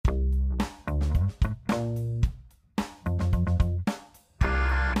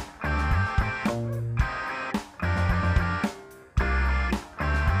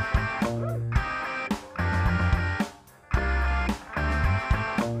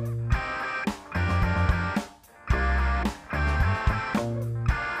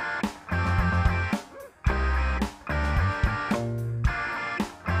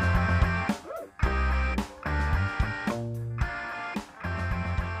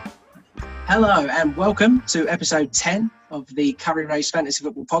Hello and welcome to episode 10 of the Curry Race Fantasy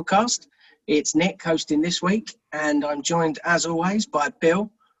Football Podcast. It's Nick hosting this week, and I'm joined as always by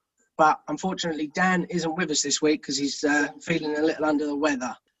Bill. But unfortunately, Dan isn't with us this week because he's feeling a little under the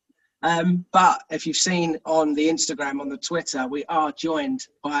weather. But if you've seen on the Instagram, on the Twitter, we are joined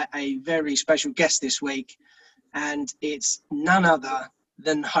by a very special guest this week, and it's none other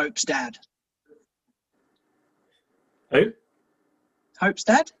than Hope's dad. Who? Hope's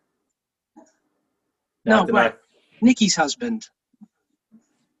dad? No, wait. Nikki's husband.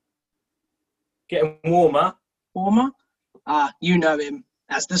 Getting warmer. Warmer? You know him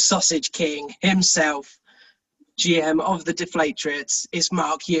as the Sausage King himself, GM of the Deflatriots. It's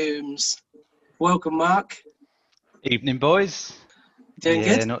Mark Humes. Welcome, Mark. Evening, boys. Doing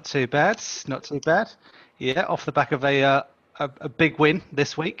good? Not too bad. Not too bad. Yeah, off the back of a big win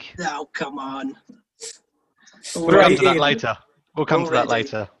this week. Oh, come on. We'll come to that later. We'll come to that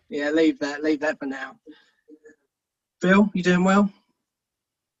later. Yeah, leave that for now. Bill, you doing well?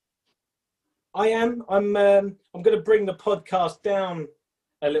 I am. I'm going to bring the podcast down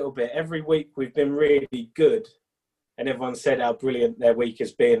a little bit. Every week we've been really good, and everyone said how brilliant their week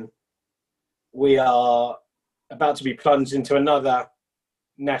has been. We are about to be plunged into another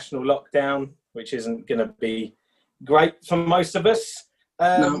national lockdown, which isn't going to be great for most of us.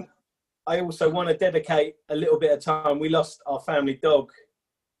 No. I also want to dedicate a little bit of time. We lost our family dog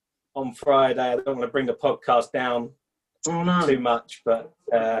on Friday. I don't want to bring the podcast down too much, but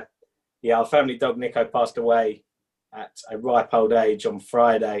our family dog Nico passed away at a ripe old age on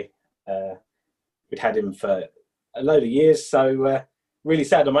Friday. We'd had him for a load of years, so really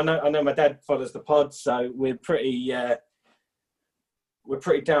sad. I know my dad follows the pod, so we're pretty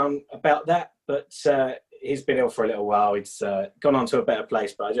down about that. But he's been ill for a little while. He's gone on to a better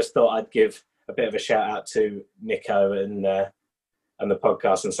place. But I just thought I'd give a bit of a shout out to Nico and the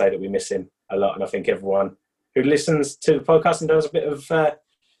podcast and say that we miss him a lot. And I think everyone who listens to the podcast and does a bit of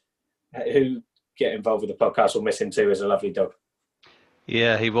who get involved with the podcast will miss him too. He's a lovely dog.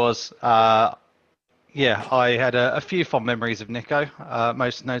 Yeah, he was. I had a few fond memories of Nico.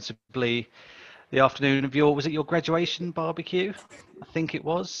 Most notably, the afternoon of your graduation barbecue? I think it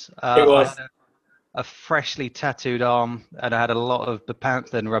was. It was. I had a freshly tattooed arm, and I had a lot of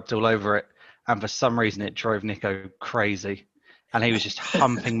Bepanthen rubbed all over it. And for some reason, it drove Nico crazy. And he was just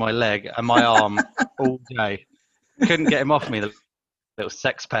humping my leg and my arm all day. Couldn't get him off me, the little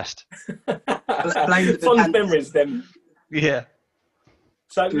sex pest. Fond memories then. Yeah.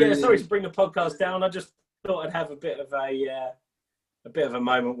 So sorry to bring the podcast down. I just thought I'd have a bit of a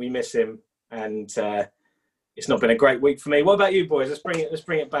moment. We miss him, and it's not been a great week for me. What about you boys? Let's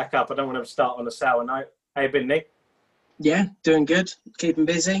bring it back up. I don't want to start on a sour note. How you been, Nick? Yeah, doing good. Keeping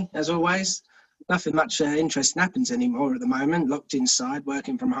busy as always. Nothing much interesting happens anymore at the moment. Locked inside,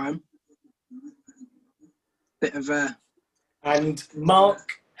 working from home. Bit of And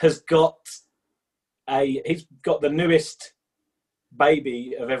Mark has got the newest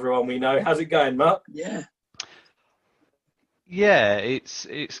baby of everyone we know. How's it going, Mark? Yeah. Yeah, it's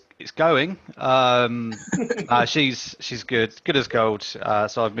going. She's good as gold.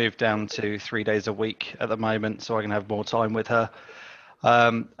 So I've moved down to 3 days a week at the moment, so I can have more time with her.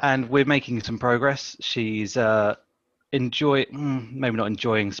 And we're making some progress. She's maybe not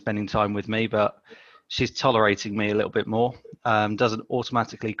enjoying spending time with me, but she's tolerating me a little bit more. Doesn't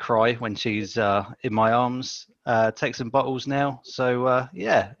automatically cry when she's in my arms. Takes some bottles now. So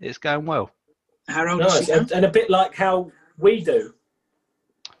it's going well. How old is she now? And a bit like how we do.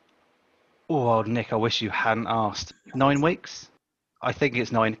 Oh, Nick, I wish you hadn't asked. 9 weeks? I think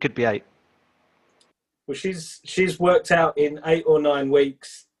it's 9. Could be 8. Well, she's worked out in 8 or 9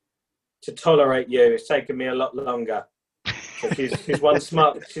 weeks to tolerate you. It's taken me a lot longer. So she's one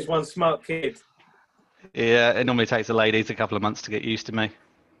smart kid. Yeah, it normally takes the ladies a couple of months to get used to me.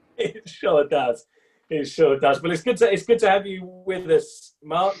 It sure does. Well, it's good to have you with us,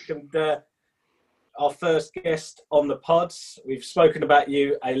 Mark, and our first guest on the pods. We've spoken about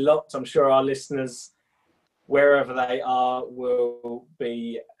you a lot. I'm sure our listeners, wherever they are, will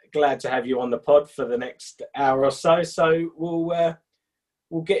be glad to have you on the pod for the next hour or so. So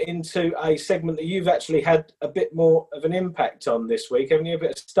we'll get into a segment that you've actually had a bit more of an impact on this week. Haven't you? A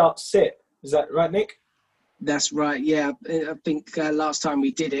bit of start-sit. Is that right, Nick? That's right. Yeah, I think last time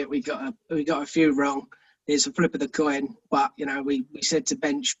we did it, we got a few wrong. It's a flip of the coin, but we said to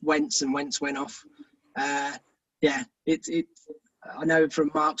bench Wentz and Wentz went off. I know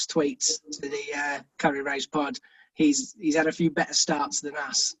from Mark's tweets to the Curry Race pod, he's had a few better starts than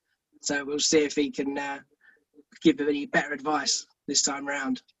us. So we'll see if he can give any better advice this time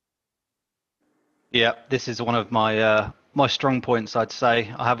round. Yeah, this is one of my my strong points, I'd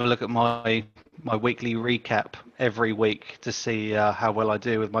say. I have a look at my weekly recap every week to see how well I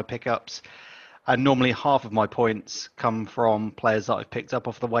do with my pickups. And normally half of my points come from players that I've picked up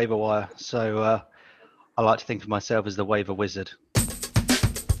off the waiver wire. So I like to think of myself as the waiver wizard.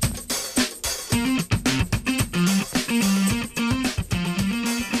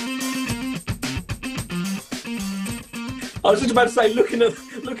 I was just about to say, looking at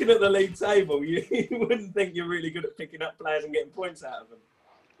the league table, you wouldn't think you're really good at picking up players and getting points out of them.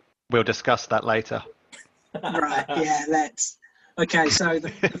 We'll discuss that later. Right, yeah, let's. Okay, so the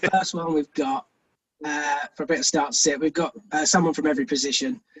first one we've got, for a bit of start to sit, we've got someone from every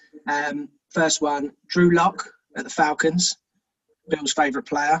position. First one, Drew Lock at the Falcons, Bill's favourite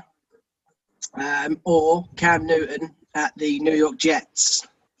player, or Cam Newton at the New York Jets.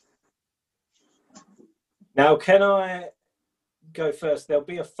 Now, can I go first? There'll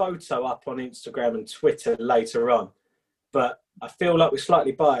be a photo up on Instagram and Twitter later on, but I feel like we're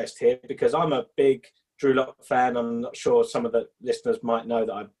slightly biased here because I'm a big Drew Lock fan. I'm not sure some of the listeners might know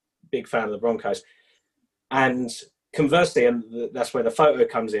that I'm a big fan of the Broncos. And conversely, and that's where the photo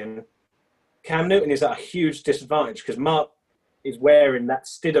comes in, Cam Newton is at a huge disadvantage because Mark is wearing that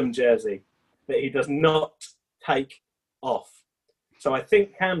Stidham jersey that he does not take off. So I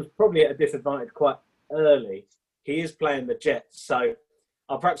think Cam's probably at a disadvantage quite early. He is playing the Jets. So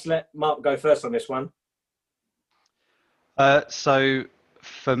I'll perhaps let Mark go first on this one. So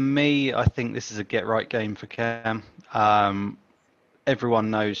for me, I think this is a get-right game for Cam. Everyone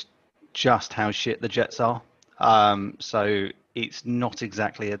knows just how shit the Jets are. So it's not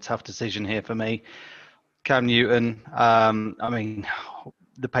exactly a tough decision here for me. Cam Newton, I mean,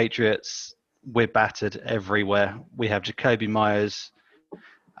 the Patriots, we're battered everywhere. We have Jacoby Myers,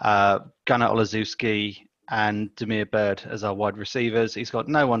 Gunnar Olszewski, and Damiere Byrd as our wide receivers. He's got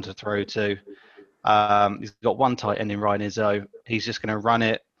no one to throw to. He's got one tight end in Ryan Izzo. He's just going to run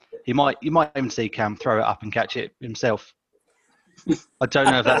it. You might even see Cam throw it up and catch it himself. I don't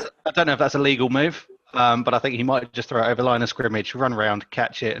know if that's a legal move, but I think he might just throw it over line of scrimmage, run around,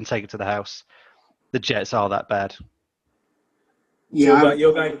 catch it, and take it to the house. The Jets are that bad. Yeah, So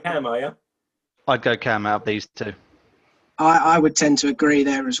you're going Cam, are you? I'd go Cam out of these two. I would tend to agree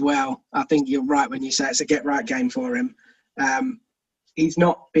there as well. I think you're right when you say it's a get-right game for him. He's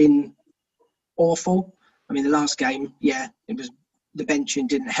not been awful. I mean, the last game, yeah, it was the benching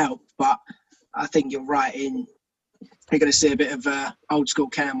didn't help, but I think you're right in you're going to see a bit of old school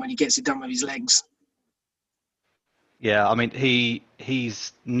Cam when he gets it done with his legs. Yeah, I mean,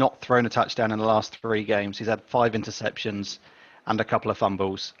 he's not thrown a touchdown in the last 3 games. He's had 5 interceptions and a couple of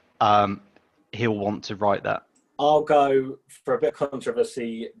fumbles. He'll want to write that. I'll go for a bit of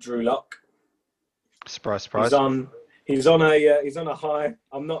controversy. Drew Lock. Surprise, surprise. He's on a high.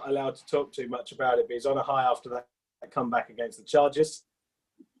 I'm not allowed to talk too much about it, but he's on a high after that comeback against the Chargers.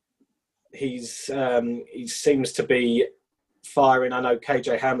 He seems to be firing. I know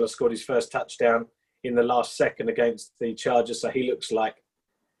KJ Hamler scored his first touchdown in the last second against the Chargers, so he looks like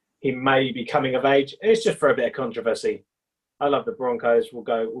he may be coming of age. It's just for a bit of controversy. I love the Broncos. We'll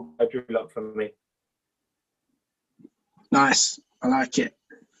go Drew Lock for me. Nice. I like it.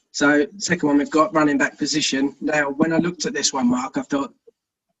 So, second one we've got, running back position. Now, when I looked at this one, Mark, I thought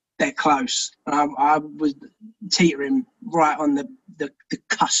they're close. I was teetering right on the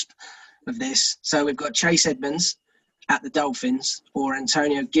cusp of this. So, we've got Chase Edmonds at the Dolphins or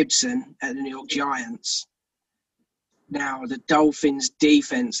Antonio Gibson at the New York Giants. Now, the Dolphins'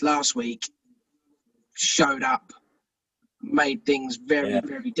 defense last week showed up, made things very,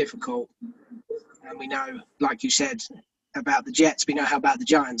 very difficult. And we know, like you said, about the Jets, we know how bad the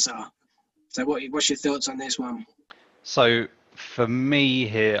Giants are. So what's your thoughts on this one? So for me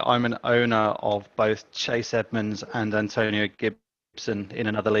here, I'm an owner of both Chase Edmonds and Antonio Gibson in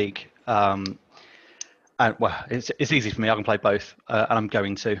another league. And well, it's easy for me. I can play both, and I'm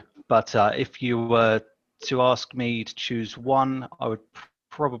going to. But if you were to ask me to choose one, I would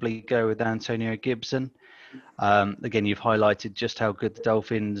probably go with Antonio Gibson. Again, you've highlighted just how good the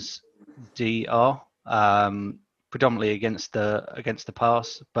Dolphins D are. Predominantly against the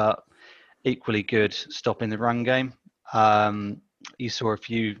pass, but equally good stopping the run game. You saw a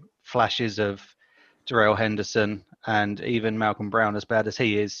few flashes of Darrell Henderson and even Malcolm Brown, as bad as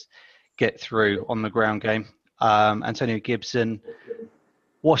he is, get through on the ground game. Antonio Gibson,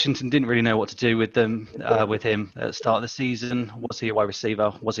 Washington didn't really know what to do with him at the start of the season. Was he a wide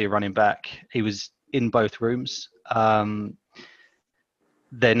receiver? Was he a running back? He was in both rooms. They're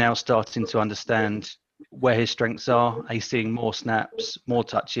now starting to understand where his strengths are. He's seeing more snaps, more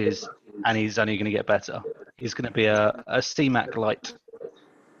touches, and he's only going to get better. He's going to be a C-Mac light.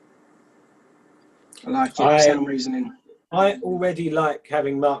 I like it. Sound reasoning. I already like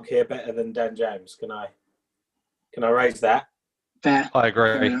having Mark here better than Dan James. Can I raise that? Fair. I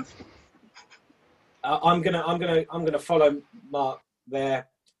Fair agree. enough. I'm gonna follow Mark there,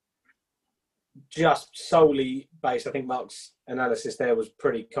 just solely based. I think Mark's analysis there was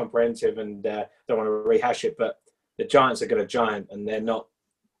pretty comprehensive, and don't want to rehash it. But the Giants are going to giant, and they're not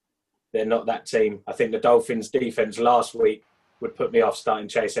that team. I think the Dolphins' defense last week would put me off starting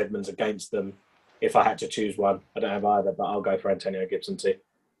Chase Edmonds against them if I had to choose one. I don't have either, but I'll go for Antonio Gibson too.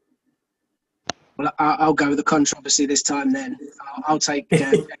 Well, I'll go with the controversy this time then. I'll take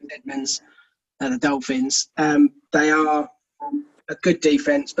Chase Edmonds and the Dolphins. They are a good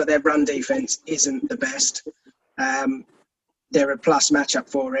defense, but their run defense isn't the best. They're a plus matchup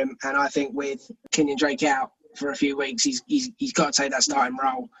for him, and I think with Kenyon Drake out for a few weeks, he's got to take that starting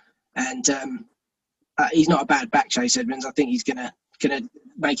role. And he's not a bad back, Chase Edmonds. I think he's gonna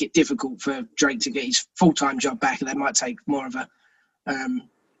make it difficult for Drake to get his full-time job back, and they might take more of a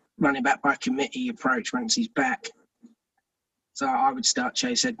running back by committee approach once he's back. So I would start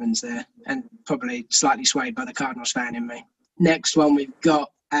Chase Edmonds there, and probably slightly swayed by the Cardinals fan in me. Next one we've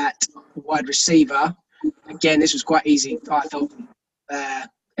got at wide receiver. Again, this was quite easy. I thought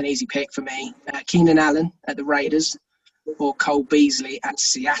an easy pick for me. Keenan Allen at the Raiders or Cole Beasley at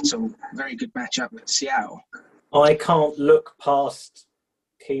Seattle. Very good matchup at Seattle. I can't look past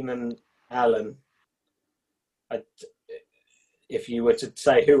Keenan Allen. If you were to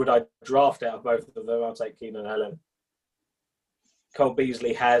say who would I draft out of both of them, I'll take Keenan Allen. Cole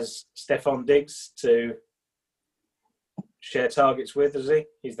Beasley has Stephon Diggs to share targets with, is he?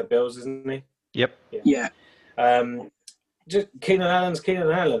 He's the Bills, isn't he? Yep. Yeah. Just Keenan Allen's Keenan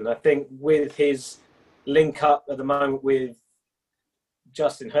Allen. I think with his link up at the moment with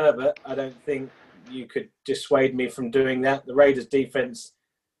Justin Herbert, I don't think you could dissuade me from doing that. The Raiders' defense,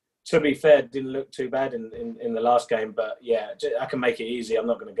 to be fair, didn't look too bad in the last game, but yeah, I can make it easy. I'm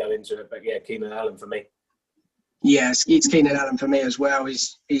not going to go into it, but yeah, Keenan Allen for me. Yes, it's Keenan Allen for me as well.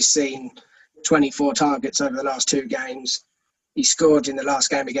 He's seen 24 targets over the last 2 games. He scored in the last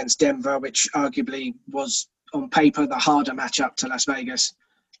game against Denver, which arguably was on paper the harder matchup to Las Vegas.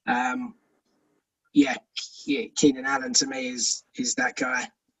 Keenan Allen to me is that guy.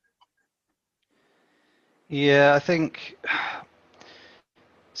 Yeah, I think.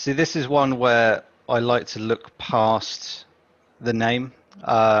 See, this is one where I like to look past the name.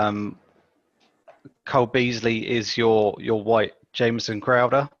 Cole Beasley is your white Jameson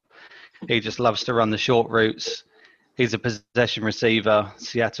Crowder. He just loves to run the short routes. He's a possession receiver.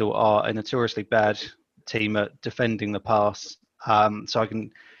 Seattle are a notoriously bad team at defending the pass. So I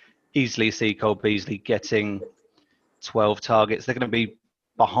can easily see Cole Beasley getting 12 targets. They're going to be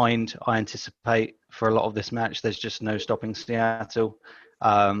behind, I anticipate, for a lot of this match. There's just no stopping Seattle.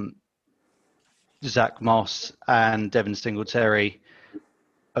 Zach Moss and Devin Singletary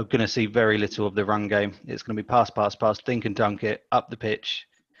are going to see very little of the run game. It's going to be pass, think and dunk it, up the pitch.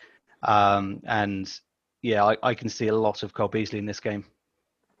 And yeah, I can see a lot of Cole Beasley in this game.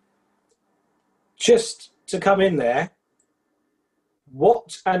 Just to come in there,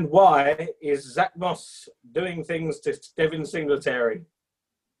 what and why is Zach Moss doing things to Devin Singletary?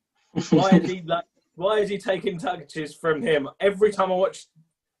 Why is he taking touches from him? Every time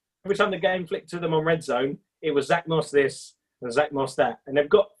the game flicked to them on Red Zone, it was Zach Moss this and Zach Moss that. And they've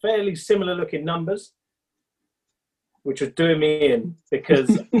got fairly similar looking numbers, which was doing me in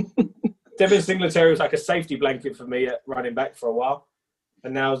because Devin Singletary was like a safety blanket for me at running back for a while.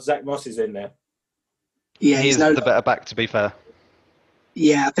 And now Zach Moss is in there. Yeah, he's the better back, to be fair.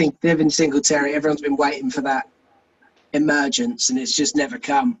 Yeah, I think Devin Singletary, everyone's been waiting for that emergence and it's just never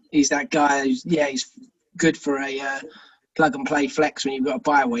come. He's that guy who's, he's good for a plug and play flex when you've got a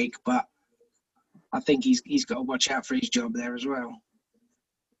bye week, but I think he's got to watch out for his job there as well.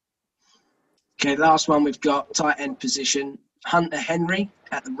 Okay, last one we've got tight end position. Hunter Henry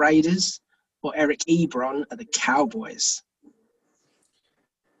at the Raiders or Eric Ebron at the Cowboys?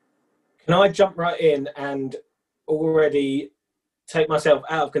 Can I jump right in and already take myself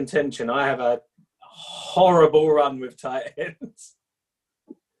out of contention? I have a horrible run with tight ends.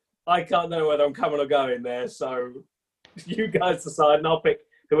 I can't know whether I'm coming or going there, so you guys decide and I'll pick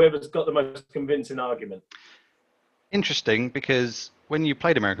whoever's got the most convincing argument. Interesting, because when you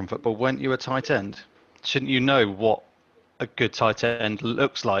played American football, weren't you a tight end? Shouldn't you know what a good tight end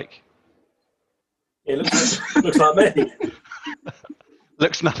looks like? It looks like me.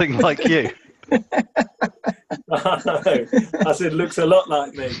 Looks nothing like you. I said looks a lot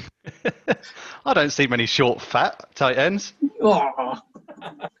like me. I don't see many short, fat tight ends. Oh.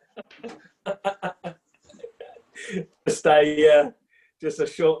 Just a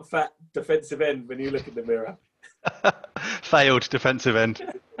short, fat defensive end when you look in the mirror. Failed defensive end.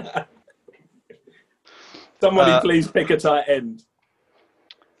 Somebody please pick a tight end.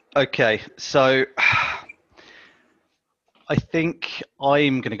 Okay, so I think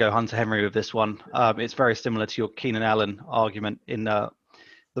I'm going to go Hunter Henry with this one. It's very similar to your Keenan Allen argument in the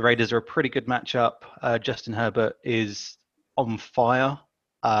Raiders are a pretty good matchup. Justin Herbert is on fire.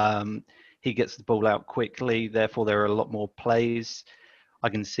 He gets the ball out quickly, therefore there are a lot more plays. I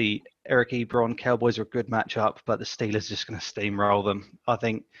can see Eric Ebron. Cowboys are a good matchup, but the Steelers are just going to steamroll them. I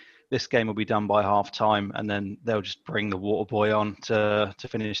think this game will be done by half time, and then they'll just bring the water boy on to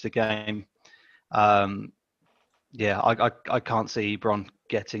finish the game. I can't see Ebron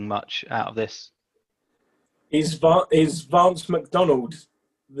getting much out of this. Is Vance McDonald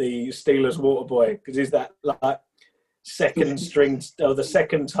the Steelers water boy? Because he's that like second string or the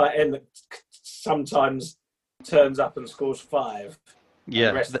second tight end that sometimes turns up and scores 5. Yeah,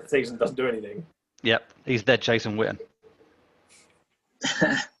 the rest of the season doesn't do anything. Yep, he's dead Jason Witten.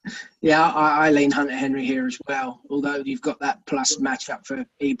 Yeah, I lean Hunter Henry here as well. Although you've got that plus matchup for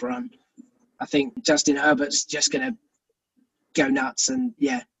Ebron, I think Justin Herbert's just going to go nuts, and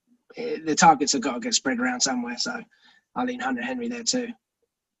the targets have got to get spread around somewhere. So I lean Hunter Henry there too.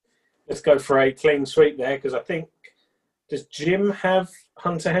 Let's go for a clean sweep there, because I think, does Jim have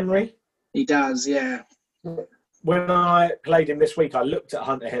Hunter Henry? He does, yeah. When I played him this week, I looked at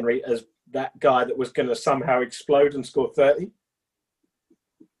Hunter Henry as that guy that was going to somehow explode and score 30.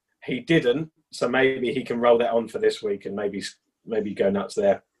 He didn't, so maybe he can roll that on for this week and maybe go nuts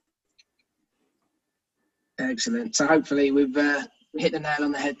there. Excellent. So hopefully we've hit the nail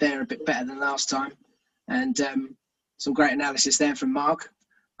on the head there a bit better than last time. And some great analysis there from Mark.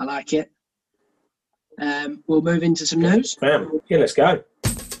 I like it. We'll move into some news. Yeah, let's go.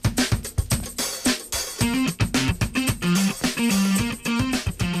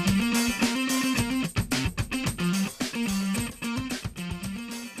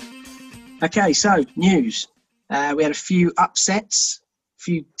 Okay, so news. We had a few upsets, a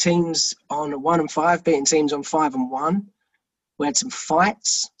few teams on 1 and 5 beating teams on 5 and 1. We had some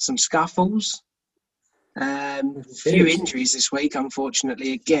fights, some scuffles, a few injuries this week,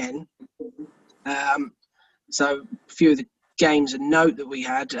 unfortunately, again. So a few of the games of note that we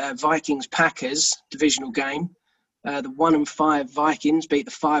had, Vikings-Packers, divisional game. The 1 and 5 Vikings beat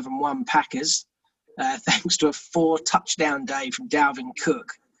the 5 and 1 Packers, thanks to a 4-touchdown day from Dalvin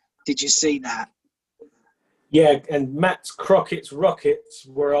Cook. Did you see that? Yeah, and Matt Crockett's Rockets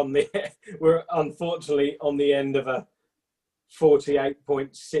were unfortunately on the end of a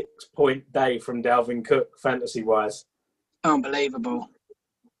 48.6 point day from Dalvin Cook, fantasy-wise. Unbelievable.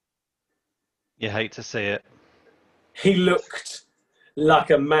 You hate to see it. He looked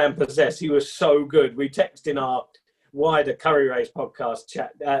like a man possessed. He was so good. We texted in our wider Curry Race podcast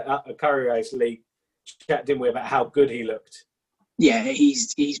chat, Curry Race League chat, didn't we, about how good he looked. Yeah,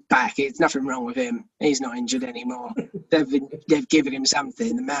 he's back. There's nothing wrong with him. He's not injured anymore. They've given him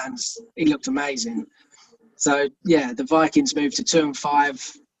something. He looked amazing. So yeah, the Vikings moved to 2 and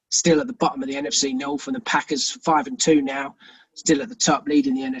 5, still at the bottom of the NFC North, and the Packers 5 and 2 now, still at the top,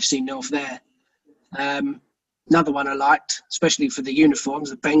 leading the NFC North there. Another one I liked, especially for the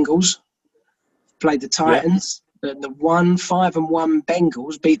uniforms, the Bengals played the Titans. Yeah. The 5 and 1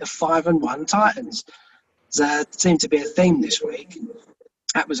 Bengals beat the 5 and 1 Titans. There seemed to be a theme this week.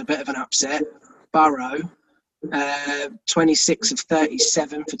 That was a bit of an upset. Burrow, 26 of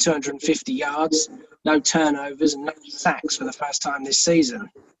 37 for 250 yards, no turnovers and no sacks for the first time this season.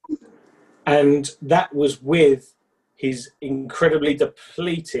 And that was with his incredibly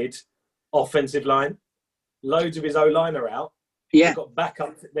depleted offensive line. Loads of his O-line are out. Yeah.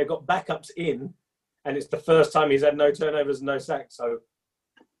 They've got backups in, and it's the first time he's had no turnovers and no sacks. So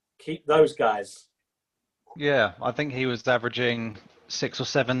keep those guys. Yeah, I think he was averaging 6 or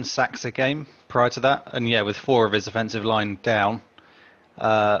 7 sacks a game prior to that. And yeah, with 4 of his offensive line down,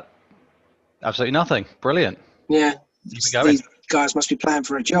 absolutely nothing. Brilliant. Yeah. These guys must be playing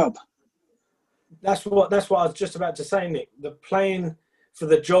for a job. That's what I was just about to say, Nick. The playing for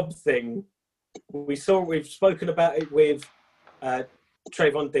the job thing, we've spoken about it with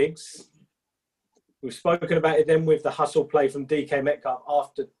Trayvon Diggs. We've spoken about it then with the hustle play from DK Metcalf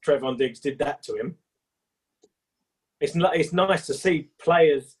after Trayvon Diggs did that to him. It's nice to see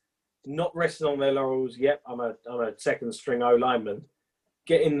players not resting on their laurels. Yep, I'm a second string O lineman.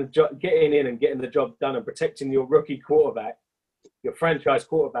 Getting in and getting the job done and protecting your rookie quarterback, your franchise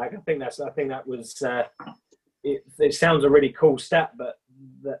quarterback. I think that was. It sounds a really cool stat, but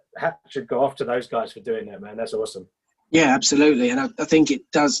that hat should go off to those guys for doing that, man. That's awesome. Yeah, absolutely, and I think it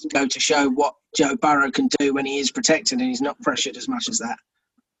does go to show what Joe Burrow can do when he is protected and he's not pressured as much as that.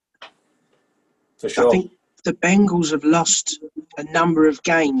 For sure. the Bengals have lost a number of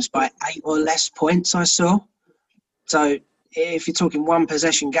games by 8 or less points, I saw. So if you're talking one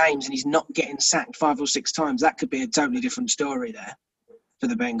possession games and he's not getting sacked 5 or 6 times, that could be a totally different story there for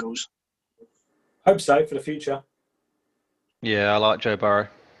the Bengals. Hope so for the future. Yeah, I like Joe Burrow.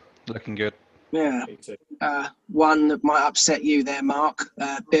 Looking good. Yeah. Me too. One that might upset you there, Mark.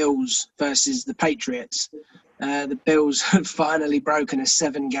 Bills versus the Patriots. The Bills have finally broken a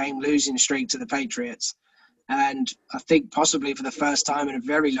 7-game losing streak to the Patriots. And I think possibly for the first time in a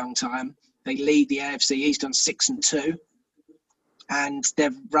very long time, they lead the AFC East on 6-2. And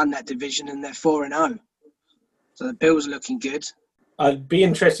they've run that division and they're 4-0. So the Bills are looking good. I'd be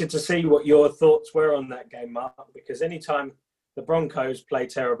interested to see what your thoughts were on that game, Mark, because anytime the Broncos play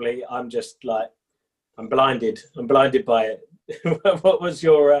terribly, I'm just like, I'm blinded. I'm blinded by it. What was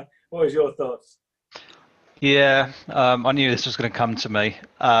your thoughts? Yeah, I knew this was going to come to me.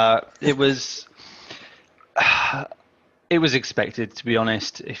 It was expected, to be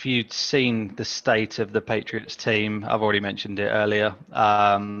honest. If you'd seen the state of the Patriots team, I've already mentioned it earlier.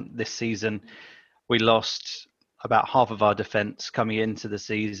 This season, we lost about half of our defense coming into the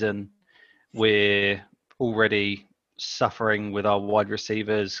season. We're already suffering with our wide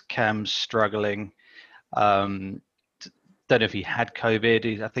receivers. Cam's struggling. Don't know if he had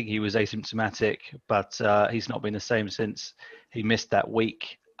COVID. I think he was asymptomatic, but he's not been the same since he missed that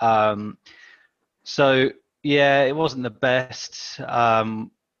week. So, yeah, it wasn't the best.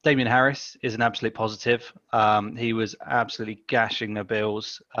 Damian Harris is an absolute positive. He was absolutely gashing the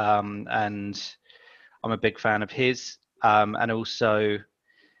Bills, and I'm a big fan of his. And also,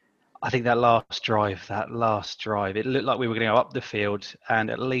 I think that last drive, it looked like we were going to go up the field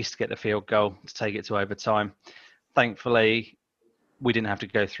and at least get the field goal to take it to overtime. Thankfully, we didn't have to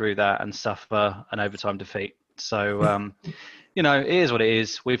go through that and suffer an overtime defeat. So, it is what it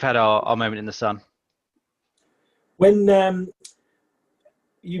is. We've had our moment in the sun. When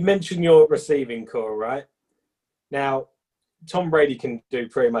you mentioned your receiving core, right? Now, Tom Brady can do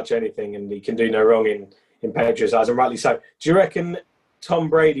pretty much anything and he can do no wrong in Patriots' eyes, and rightly so. Do you reckon Tom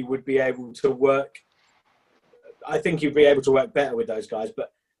Brady would be able to work? I think he'd be able to work better with those guys,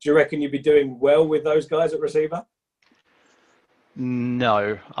 but do you reckon you'd be doing well with those guys at receiver?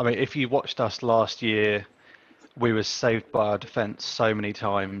 No. I mean, if you watched us last year, we were saved by our defense so many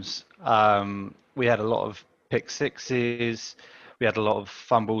times. We had a lot of pick sixes. We had a lot of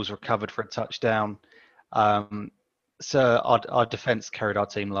fumbles recovered for a touchdown. So our defense carried our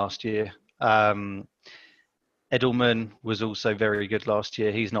team last year. Edelman was also very good last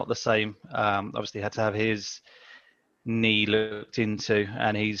year. He's not the same. Obviously had to have his knee looked into,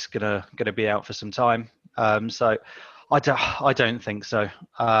 and he's gonna be out for some time. So I don't think so.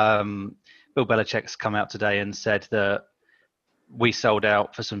 Bill Belichick's come out today and said that we sold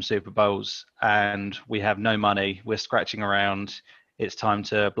out for some Super Bowls and we have no money. We're scratching around. It's time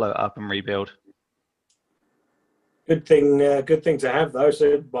to blow it up and rebuild. Good thing to have those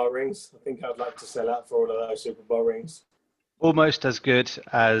Super Bowl rings. I think I'd like to sell out for all of those Super Bowl rings. Almost as good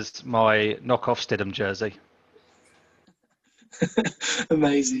as my knockoff Stidham jersey.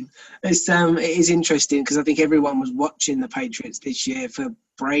 Amazing. It is interesting because I think everyone was watching the Patriots this year for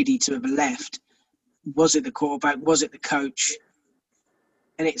Brady to have left. Was it the quarterback? Was it the coach?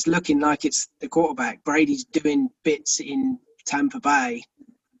 And it's looking like it's the quarterback. Brady's doing bits in Tampa Bay,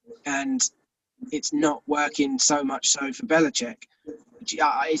 and it's not working so much so for Belichick.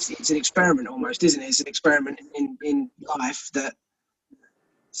 It's an experiment almost, isn't it? It's an experiment in life that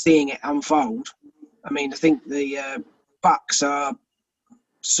seeing it unfold. I mean, I think the Bucks are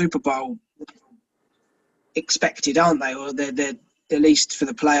Super Bowl expected, aren't they? Or they're at least for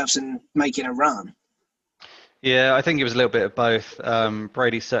the playoffs and making a run. Yeah, I think it was a little bit of both.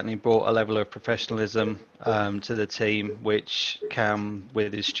 Brady certainly brought a level of professionalism to the team, which Cam,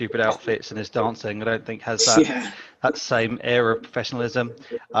 with his stupid outfits and his dancing, I don't think has that same air of professionalism.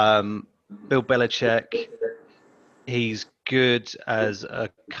 Bill Belichick, he's good as a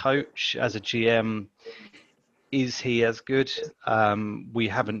coach, as a GM. Is he as good? We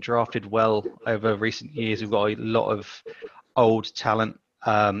haven't drafted well over recent years. We've got a lot of old talent.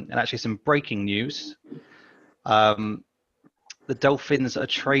 And actually some breaking news. The Dolphins are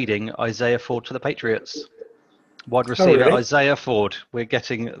trading Isaiah Ford to the Patriots. Wide receiver Isaiah Ford. We're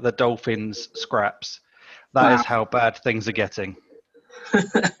getting the Dolphins scraps. That is how bad things are getting.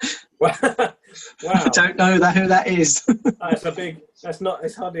 Wow. I don't know who that is.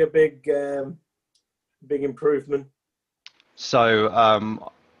 It's hardly a big improvement. So,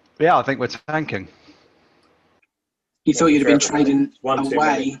 I think we're tanking. You thought you'd have been trading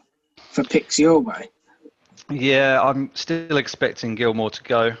away for picks your way? Yeah, I'm still expecting Gilmore to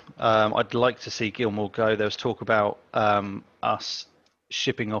go. I'd like to see Gilmore go. There was talk about us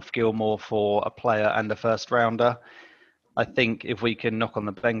shipping off Gilmore for a player and a first rounder. I think if we can knock on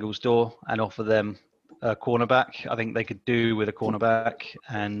the Bengals' door and offer them a cornerback, I think they could do with a cornerback,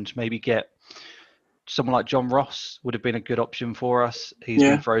 and maybe get someone like John Ross would have been a good option for us. He's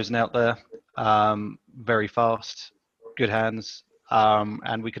been frozen out there, very fast, good hands,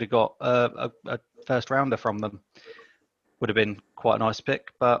 and we could have got a first rounder from them. Would have been quite a nice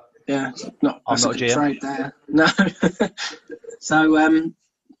pick, but yeah, I'm not a GM. trade there. No. So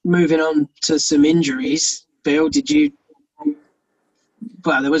moving on to some injuries. Bill,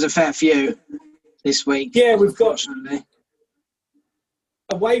 well, there was a fair few this week. Yeah, we've got,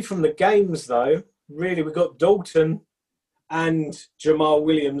 away from the games though, really we've got Dalton and Jamal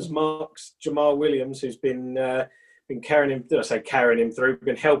Williams, Mark's Jamal Williams, who's been carrying him through,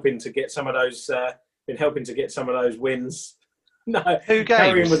 been helping to get some of those wins. No, 2 games.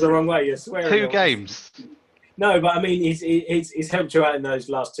 Carrying was the wrong way. You're swearing. 2 games. No, but I mean, he's helped you out in those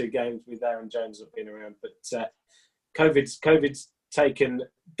last 2 games with Aaron Jones not being around. But COVID's taken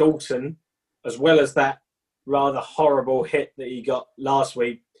Dalton, as well as that rather horrible hit that he got last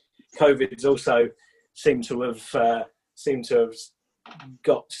week. COVID's also seemed to have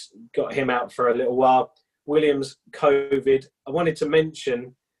got him out for a little while. Williams, COVID. I wanted to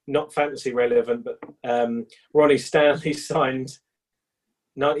mention, not fantasy relevant, but Ronnie Stanley signed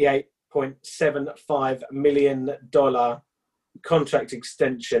 $98.75 million contract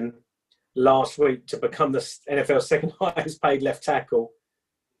extension last week to become the NFL's second highest paid left tackle,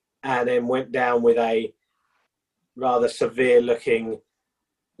 and then went down with a rather severe looking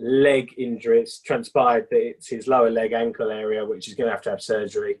leg injury. It's transpired that it's his lower leg ankle area, which is going to have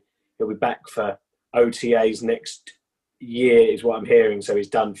surgery. He'll be back for OTAs next year, is what I'm hearing. So he's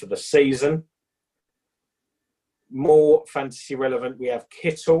done for the season. More fantasy relevant, we have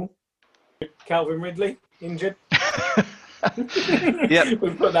Kittle. Calvin Ridley, injured. Yep.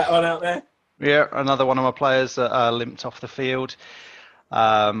 We've put that one out there. Yeah, another one of my players limped off the field.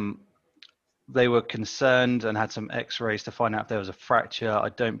 They were concerned and had some x-rays to find out if there was a fracture. I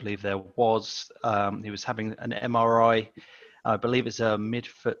don't believe there was. He was having an MRI. I believe it's a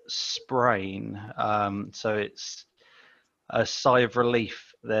midfoot sprain. So it's a sigh of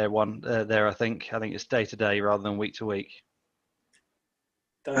relief there. I think it's day to day rather than week to week.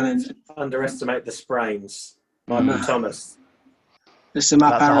 Don't underestimate the sprains, Michael Thomas. There's some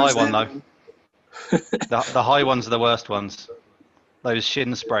up That's a high arrows one though. The high ones are the worst ones. Those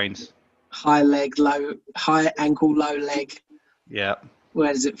shin sprains. High ankle, low leg. Yeah.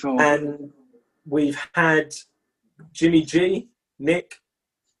 Where does it fall? And we've had Jimmy G, Nick.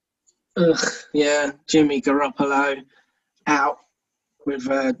 Yeah, Jimmy Garoppolo out with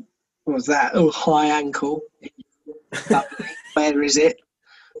what was that? High ankle. Lovely. Where is it?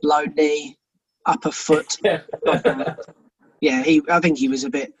 Low knee, upper foot. Yeah, I think he was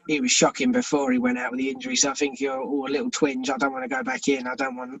shocking before he went out with the injury. So I think a little twinge. I don't want to go back in. I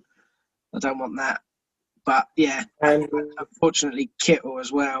don't want that. But yeah, and unfortunately Kittle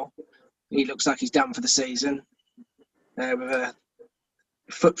as well. He looks like he's done for the season with a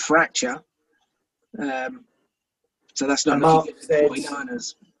foot fracture. So that's not looking good for the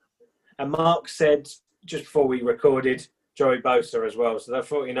 49ers. And Mark said just before we recorded, Joey Bosa as well. So the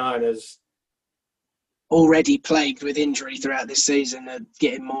 49ers, already plagued with injury throughout this season, are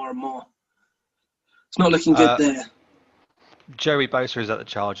getting more and more. It's not looking good there. Joey Bosa is at the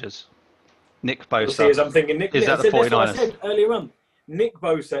Chargers. Nick Bosa is at the 49ers. That's what I said earlier on. Nick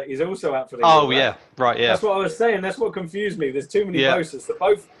Bosa is also out for the year. Yeah, right, yeah. That's what I was saying. That's what confused me. There's too many Bosas. So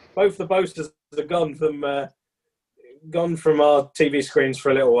both the Bosas are gone from our TV screens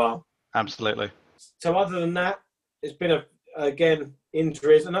for a little while. Absolutely. So other than that, it's been again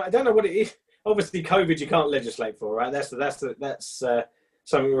injuries, and I don't know what it is. Obviously, COVID you can't legislate for, right? That's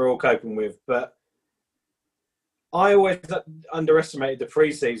something we're all coping with. But I always underestimated the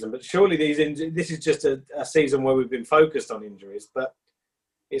pre-season. But surely this is just a season where we've been focused on injuries. But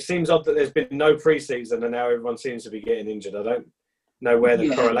it seems odd that there's been no pre-season and now everyone seems to be getting injured. I don't know where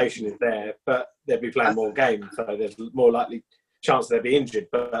the correlation is there, but they'll be playing more games, so there's more likely chance they'll be injured.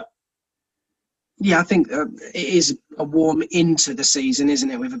 But yeah, I think it is a warm into the season,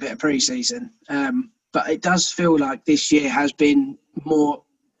 isn't it, with a bit of pre-season. But it does feel like this year has been more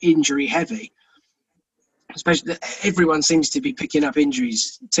injury heavy. Especially everyone seems to be picking up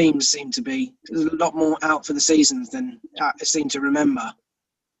injuries. Teams seem to be a lot more out for the seasons than I seem to remember.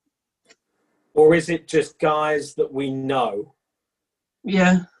 Or is it just guys that we know?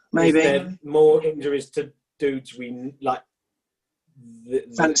 Yeah, maybe. Is there more injuries to dudes we like?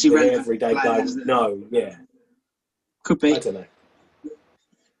 Fantasy relevant everyday guys. No, yeah. Could be. I don't know.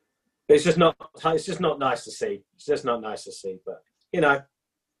 It's just not. It's just not nice to see. It's just not nice to see. But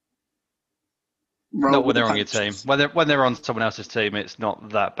not when they're on your team. When they're on someone else's team, it's not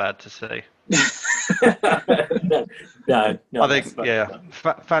that bad to see. no. I think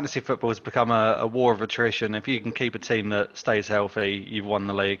fantasy football has become a war of attrition. If you can keep a team that stays healthy, you've won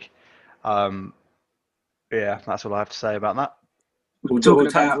the league. That's all I have to say about that. We'll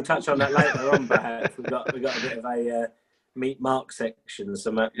touch on that later on. Perhaps we've got a bit of a meet Mark section,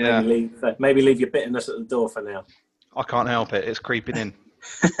 so maybe leave your bitterness at the door for now. I can't help it; it's creeping in.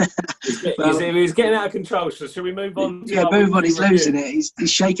 He's getting out of control. So should we move on? Move on. He's losing it.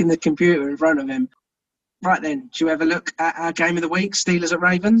 He's shaking the computer in front of him. Right then, should we have a look at our game of the week? Steelers at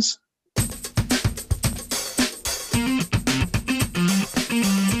Ravens.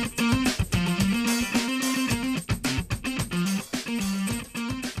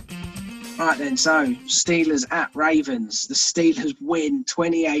 Right then, so Steelers at Ravens. The Steelers win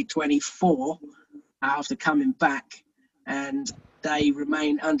 28-24 after coming back, and they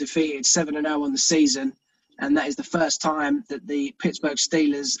remain undefeated, 7-0 on the season, and that is the first time that the Pittsburgh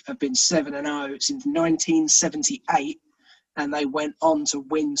Steelers have been 7-0 since 1978, and they went on to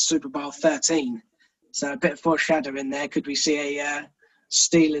win Super Bowl 13. So a bit of foreshadowing there. Could we see a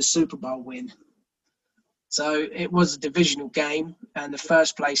Steelers Super Bowl win? So it was a divisional game, and the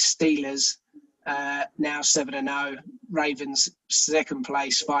first place Steelers now 7-0, Ravens second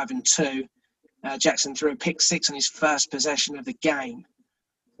place 5-2. Jackson threw a pick six on his first possession of the game,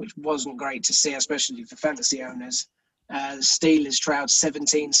 which wasn't great to see, especially for fantasy owners. The Steelers trailed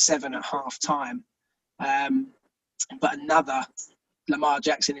 17-7 at half-time. But another Lamar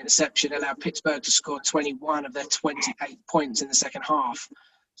Jackson interception allowed Pittsburgh to score 21 of their 28 points in the second half.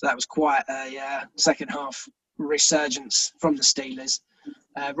 So that was quite a second-half resurgence from the Steelers.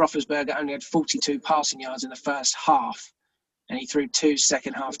 Roethlisberger only had 42 passing yards in the first half, and he threw 2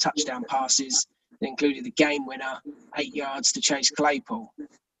 second-half touchdown passes that included the game winner, 8 yards to Chase Claypool.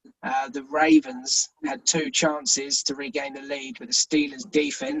 The Ravens had 2 chances to regain the lead, but the Steelers'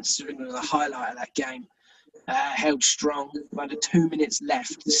 defense, which was the highlight of that game, held strong. Under 2 minutes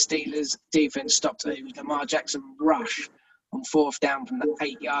left, the Steelers' defense stopped a Lamar Jackson rush on 4th down from the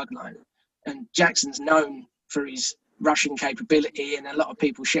 8-yard line. And Jackson's known for his rushing capability, and a lot of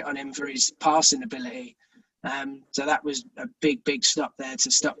people shit on him for his passing ability. So that was a big stop there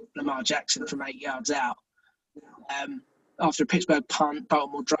to stop Lamar Jackson from 8 yards out. After a Pittsburgh punt,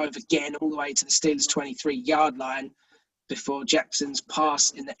 Baltimore drove again all the way to the Steelers' 23-yard line before Jackson's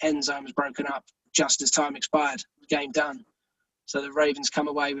pass in the end zone was broken up just as time expired. Game done. So the Ravens come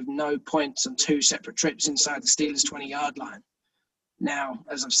away with no points on 2 separate trips inside the Steelers' 20-yard line. Now,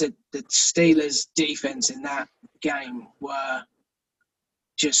 as I've said, the Steelers' defense in that game were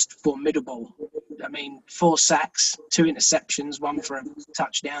just formidable. I mean, 4 sacks, 2 interceptions, 1 for a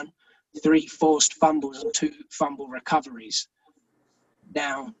touchdown, 3 forced fumbles and 2 fumble recoveries.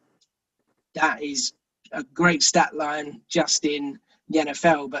 Now, that is a great stat line just in the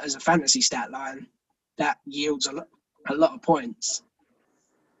NFL, but as a fantasy stat line, that yields a lot of points.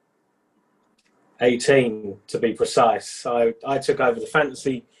 18 to be precise. So I took over the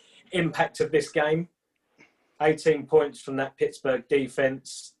fantasy impact of this game. 18 points from that Pittsburgh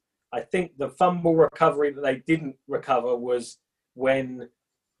defense. I think the fumble recovery that they didn't recover was when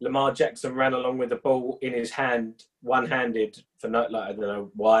Lamar Jackson ran along with the ball in his hand, one-handed, I don't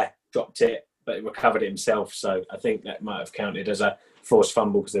know why, dropped it, but he recovered it himself. So I think that might have counted as a forced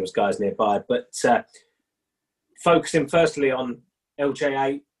fumble because there was guys nearby. But focusing firstly on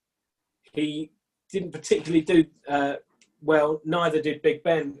LJ8, he didn't particularly do well. Neither did Big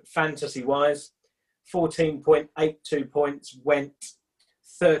Ben fantasy-wise. 14.82 points, went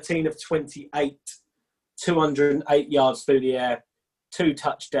 13 of 28, 208 yards through the air, 2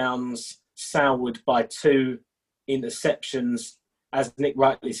 touchdowns, soured by 2 interceptions. As Nick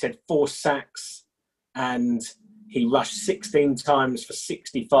rightly said, 4 sacks, and he rushed 16 times for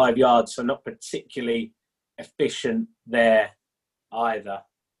 65 yards, so not particularly efficient there either.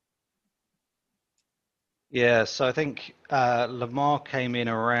 Yeah, so I think Lamar came in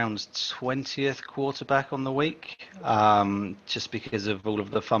around 20th quarterback on the week, just because of all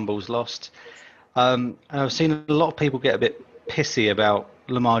of the fumbles lost. And I've seen a lot of people get a bit pissy about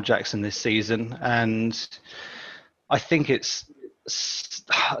Lamar Jackson this season, and I think it's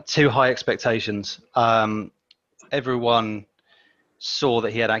too high expectations. Everyone saw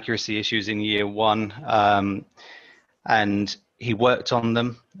that he had accuracy issues in year 1, and he worked on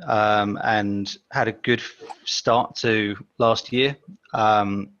them and had a good start to last year.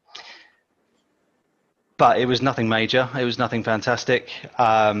 But it was nothing major. It was nothing fantastic.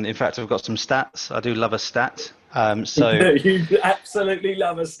 In fact, I've got some stats. I do love a stat. So You absolutely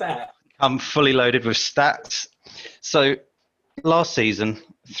love a stat. I'm fully loaded with stats. So last season,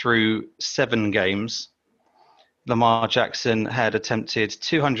 through 7 games, Lamar Jackson had attempted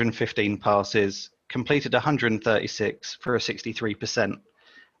 215 passes, completed 136 for a 63%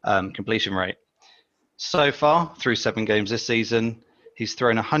 completion rate. So far, through 7 games this season, he's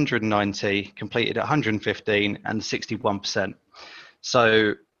thrown 190, completed 115, and 61%.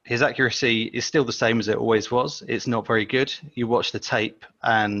 So his accuracy is still the same as it always was. It's not very good. You watch the tape,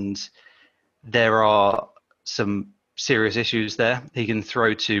 and there are some serious issues there. He can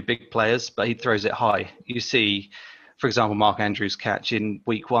throw to big players, but he throws it high. You see, for example, Mark Andrews' catch in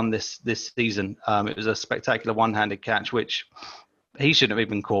week 1 this season. It was a spectacular one-handed catch, which he shouldn't have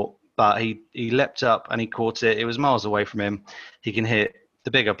even caught, but he leapt up and he caught it. It was miles away from him. He can hit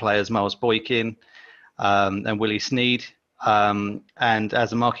the bigger players, Miles Boykin and Willie Snead. And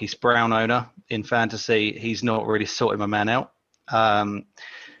as a Marquise Brown owner in fantasy, he's not really sorting my man out.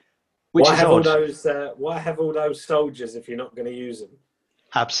 Which why is have odd. why have all those soldiers if you're not going to use them?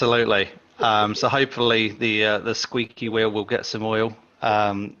 Absolutely. So hopefully the squeaky wheel will get some oil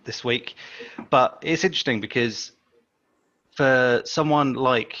this week. But it's interesting because for someone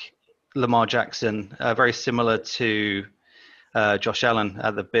like Lamar Jackson, very similar to Josh Allen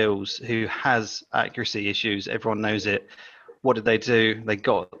at the Bills, who has accuracy issues, everyone knows it. What did they do? They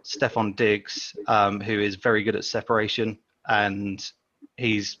got Stephon Diggs, who is very good at separation, and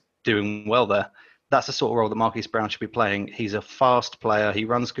he's doing well there. That's the sort of role that Marquise Brown should be playing. He's a fast player. He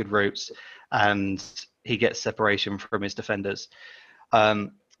runs good routes, and he gets separation from his defenders.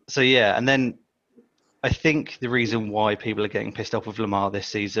 So yeah, and then I think the reason why people are getting pissed off with Lamar this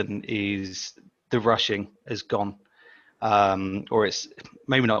season is the rushing has gone, or it's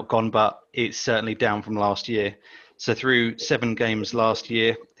maybe not gone, but it's certainly down from last year. So through 7 games last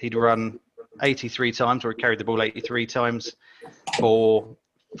year, he'd run 83 times, or he carried the ball 83 times for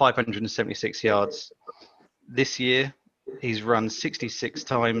 576 yards. This year, he's run 66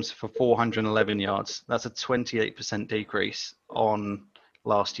 times for 411 yards. That's a 28% decrease on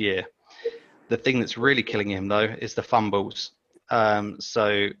last year. The thing that's really killing him, though, is the fumbles.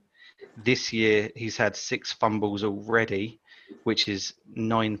 So this year, he's had 6 fumbles already, which is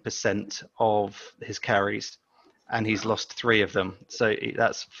 9% of his carries, and he's lost 3 of them. So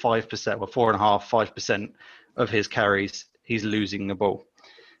that's 5%, or 4.5%, 5% of his carries, he's losing the ball,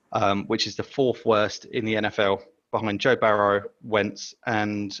 which is the 4th worst in the NFL, behind Joe Burrow, Wentz,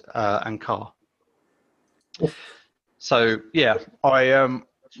 and Carr. So yeah, I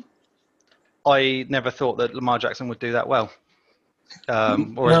never thought that Lamar Jackson would do that well,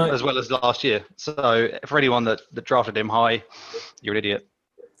 as well as last year. So for anyone that drafted him high, you're an idiot.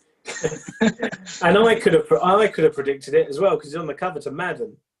 And I could have predicted it as well, because he's on the cover to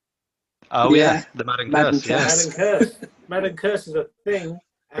Madden. Oh yeah, the Madden curse. Madden curse. Madden curse is a thing.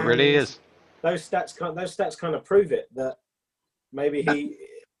 It really is. Those stats kind of prove it, that maybe he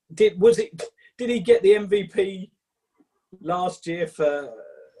did. Did he get the MVP last year for?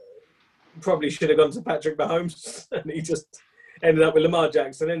 Probably should have gone to Patrick Mahomes, and he just ended up with Lamar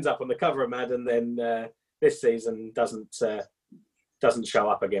Jackson. Ends up on the cover of Madden, then this season doesn't show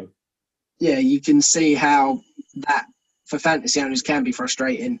up again. Yeah, you can see how that for fantasy owners can be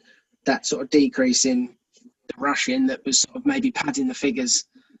frustrating. That sort of decrease in the rushing that was sort of maybe padding the figures.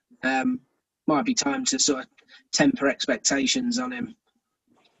 Might be time to sort of temper expectations on him.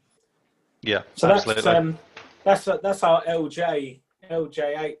 Yeah, so absolutely. That's our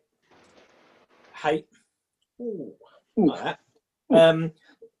LJ8 hate. Ooh. Like that.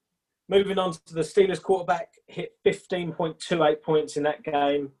 Moving on to the Steelers quarterback, hit 15.28 points in that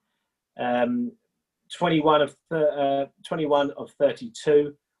game. 21 of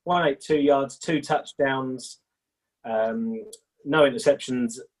 32, 182 yards, 2 touchdowns, no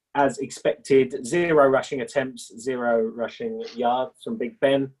interceptions as expected, 0 rushing attempts, 0 rushing yards from Big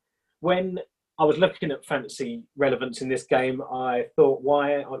Ben. When I was looking at fantasy relevance in this game, I thought,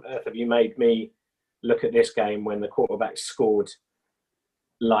 why on earth have you made me look at this game when the quarterback scored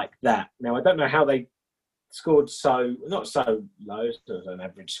like that? Now, I don't know how they scored not so low, it's an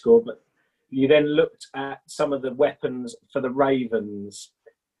average score, but you then looked at some of the weapons for the Ravens.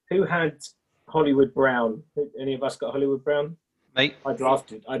 Who had Hollywood Brown? Any of us got Hollywood Brown? Mate, I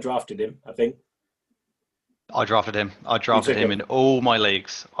drafted him, I think. I drafted him. I drafted him in all my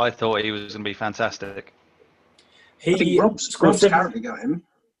leagues. I thought he was going to be fantastic. I think Rob's currently got him.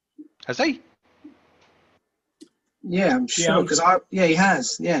 Has he? Yeah, I'm sure, because he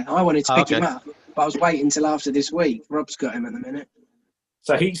has. Yeah, I wanted to pick him up, but I was waiting until after this week. Rob's got him at the minute.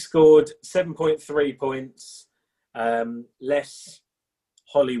 So he scored 7.3 points, less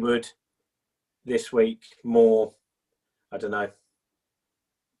Hollywood. this week more, I don't know,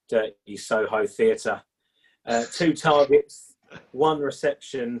 dirty Soho theatre. 2 targets, 1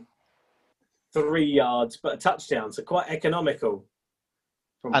 reception, 3 yards, but a touchdown. So quite economical.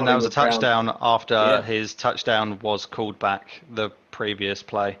 And that was a Hollywood Brown. touchdown after Yeah. his touchdown was called back the previous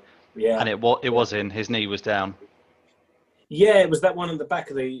play. Yeah. And it was in. His knee was down. Yeah, it was that one at the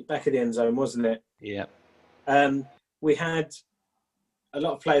back of the end zone, wasn't it? Yeah. We had a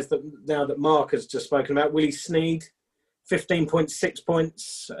lot of players that Mark has just spoken about. Willie Snead, 15.6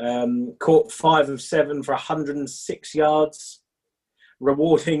 points, caught 5 of 7 for 106 yards,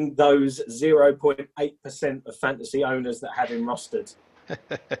 rewarding those 0.8% of fantasy owners that had him rostered.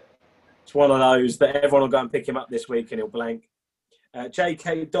 It's one of those that everyone will go and pick him up this week and he'll blank.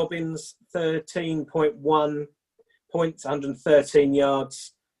 J.K. Dobbins, 13.1 points, 113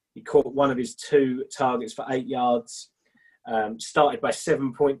 yards. He caught 1 of his 2 targets for 8 yards. Started by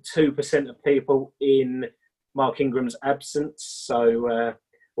 7.2% of people in Mark Ingram's absence. So,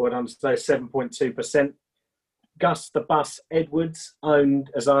 well done to those 7.2%. Gus the Bus Edwards, owned,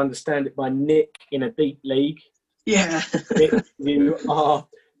 as I understand it, by Nick in a deep league. Yeah. Nick,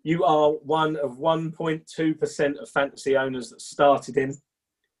 you are one of 1.2% of fantasy owners that started him.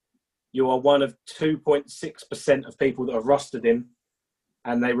 You are one of 2.6% of people that have rostered him.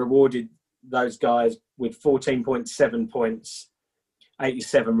 And they rewarded those guys with 14.7 points,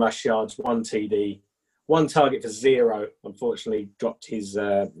 87 rush yards, 1 TD, 1 target for 0. Unfortunately, dropped his,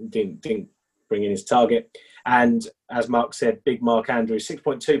 didn't bring in his target. And as Mark said, big Mark Andrews,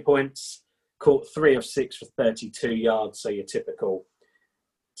 6.2 points, caught 3 of 6 for 32 yards. So your typical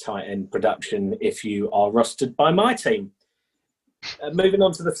tight end production if you are rostered by my team. Moving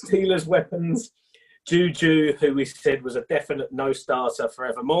on to the Steelers' weapons. Juju, who we said was a definite no-starter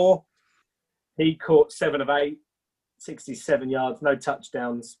forevermore. He caught 7 of 8, 67 yards, no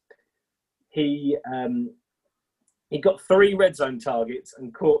touchdowns. He got 3 red zone targets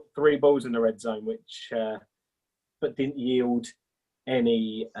and caught 3 balls in the red zone, which but didn't yield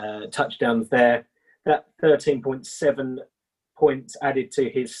any touchdowns there. That 13.7 points added to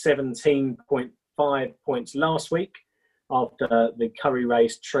his 17.5 points last week after the Curry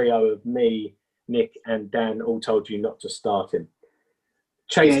Race trio of me, Nick and Dan all told you not to start him.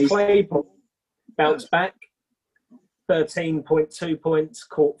 Chase Claypool bounced back, 13.2 points,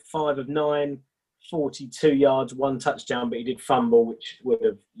 caught 5 of 9, 42 yards, 1 touchdown, but he did fumble, which would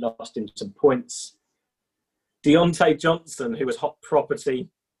have lost him some points. Deontay Johnson, who was hot property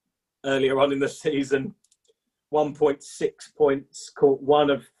earlier on in the season, 1.6 points, caught 1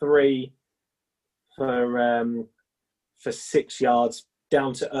 of 3 for 6 yards,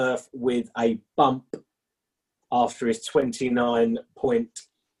 down to earth with a bump after his 29-point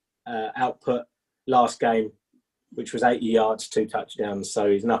output last game, which was 80 yards, 2 touchdowns.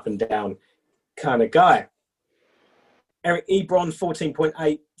 So he's an up and down kind of guy. Eric Ebron,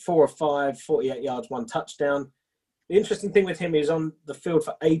 14.8, 4 of 5, 48 yards, 1 touchdown. The interesting thing with him is on the field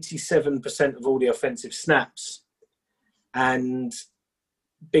for 87% of all the offensive snaps. And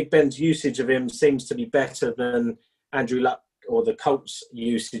Big Ben's usage of him seems to be better than Andrew Luck or the Colts'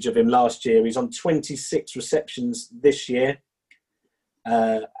 usage of him last year. He's on 26 receptions this year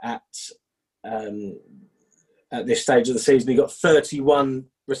at this stage of the season. He got 31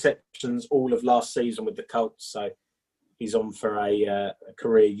 receptions all of last season with the Colts, so he's on for a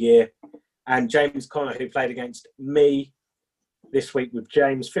career year. And James Conner, who played against me this week with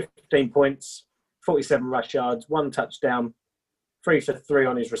James, 15 points, 47 rush yards, 1 touchdown, 3 for 3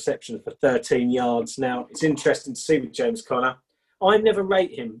 on his reception for 13 yards. Now, it's interesting to see with James Conner. I never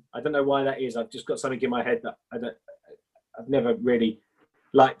rate him. I don't know why that is. I've just got something in my head that I've never really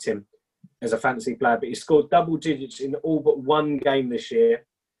liked him as a fantasy player, but he scored double digits in all but 1 game this year.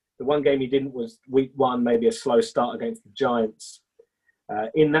 The 1 game he didn't was week 1, maybe a slow start against the Giants.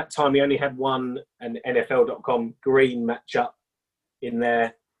 In that time, he only had an NFL.com green matchup in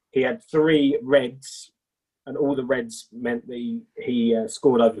there. He had 3 reds, and all the reds meant that he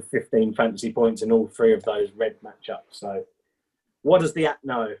scored over 15 fantasy points in all 3 of those red matchups. So what does the app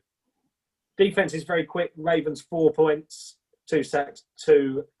know? Defense is very quick. Ravens 4 points, 2 sacks,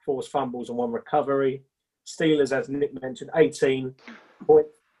 2 forced fumbles and 1 recovery. Steelers, as Nick mentioned, 18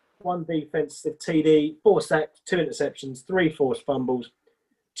 points, 1 defensive TD, 4 sacks, 2 interceptions, 3 forced fumbles,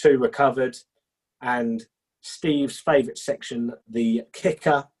 2 recovered. And Steve's favourite section, the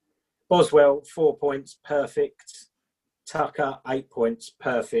kicker. Boswell, 4 points, perfect. Tucker, 8 points,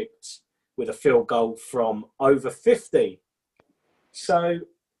 perfect, with a field goal from over 50. So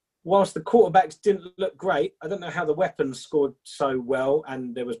whilst the quarterbacks didn't look great, I don't know how the weapons scored so well,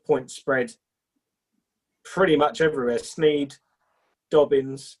 and there was point spread pretty much everywhere. Snead,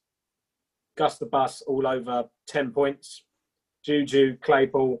 Dobbins, Gus the Bus all over 10 points. Juju,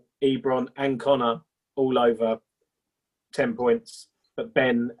 Claypool, Ebron and Connor all over 10 points. But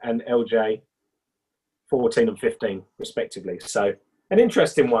Ben and LJ, 14 and 15, respectively. So an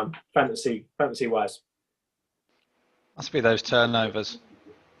interesting one, fantasy-wise. Must be those turnovers.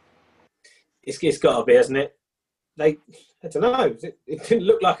 It's got to be, hasn't it? I don't know. It didn't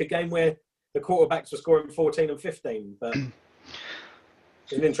look like a game where the quarterbacks were scoring 14 and 15, but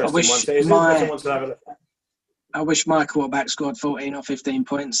it's an interesting one. So it's an interesting one to have a look at. I wish my quarterback scored 14 or 15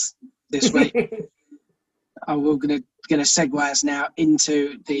 points this week. We're going to segue us now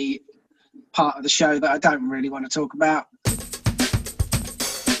into the part of the show that I don't really want to talk about.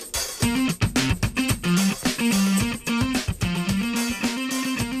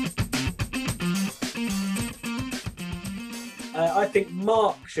 I think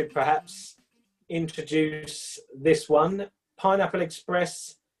Mark should perhaps introduce this one. Pineapple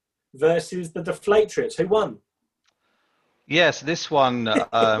Express versus the Deflatriots. Who won? Yes, this one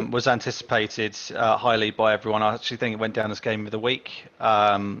was anticipated highly by everyone. I actually think it went down as game of the week.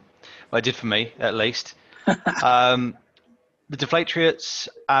 Well, it did for me, at least. The Deflatriots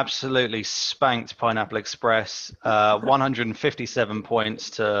absolutely spanked Pineapple Express, 157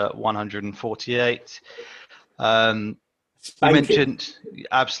 points to 148. You mentioned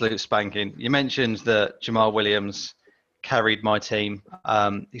absolute spanking. You mentioned that Jamal Williams carried my team.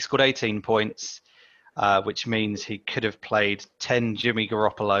 He scored 18 points, which means he could have played 10 Jimmy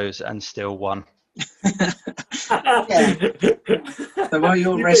Garoppolos and still won. Yeah. So while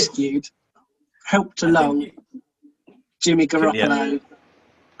you're rescued, helped along Jimmy Garoppolo.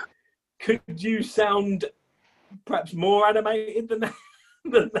 Could you sound perhaps more animated than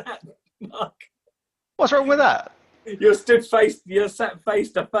that, Mark? What's wrong with that? You're sat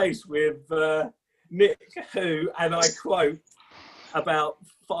face to face with Nick, who, and I quote, about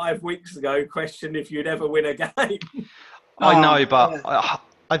 5 weeks ago, questioned if you'd ever win a game. I know, but yeah.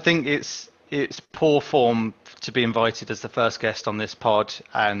 I think it's poor form to be invited as the first guest on this pod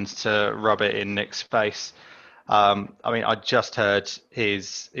and to rub it in Nick's face. I mean, I just heard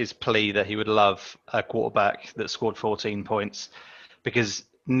his plea that he would love a quarterback that scored 14 points because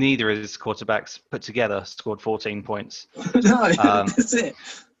neither of his quarterbacks put together scored 14 points. No, that's it.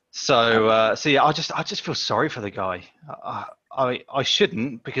 So yeah, I just feel sorry for the guy. I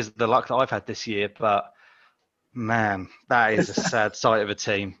shouldn't because of the luck that I've had this year, but man, that is a sad sight of a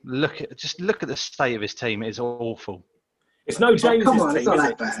team. Look at the state of his team. It's awful. It's no James' Come on, team, is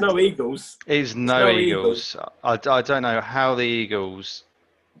it? It's no Eagles. It's no Eagles. I don't know how the Eagles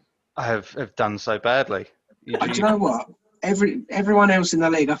have done so badly. Do you know what? Everyone else in the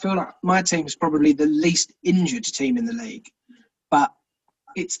league, I feel like my team's probably the least injured team in the league, but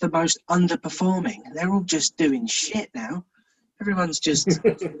it's the most underperforming. They're all just doing shit now. Everyone's just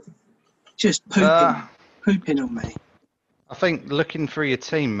pooping on me. I think looking through your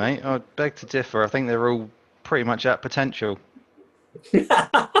team, mate, I beg to differ. I think they're all pretty much at potential.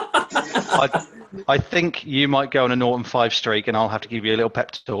 I think you might go on a Norton 5 streak, and I'll have to give you a little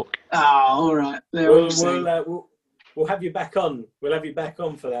pep talk. Oh, all right. We'll have you back on. We'll have you back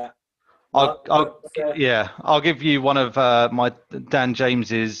on for that. I'll give you one of my Dan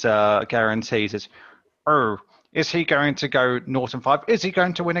James's guarantees. Is he going to go Norton 5? Is he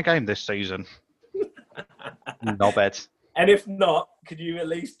going to win a game this season? No bet. And if not, could you at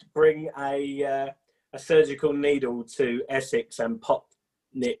least bring a surgical needle to Essex and pop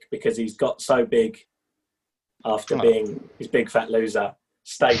Nick because he's got so big after being his big fat loser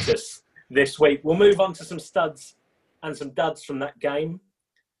status this week? We'll move on to some studs and some duds from that game.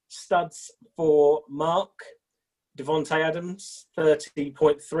 Studs for Mark. Devontae Adams,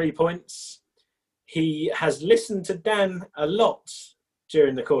 30.3 points. He has listened to Dan a lot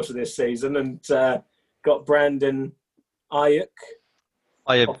during the course of this season and got Brandon Ayuk.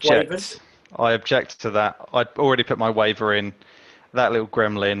 I object to that. I'd already put my waiver in. That little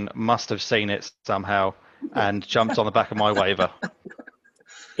gremlin must have seen it somehow and jumped on the back of my waiver.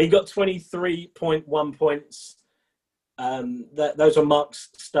 He got 23.1 points. Those are Mark's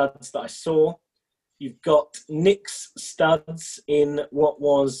studs that I saw. You've got Nick's studs in what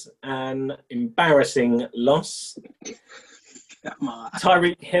was an embarrassing loss.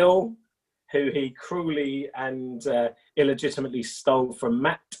 Tyreek Hill, who he cruelly and illegitimately stole from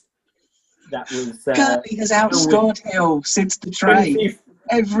Matt. That was. Gurley has outscored Hill since the trade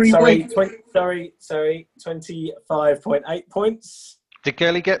every week. 25.8 points. Did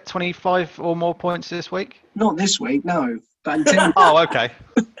Gurley get 25 or more points this week? Not this week, no. But until oh, okay.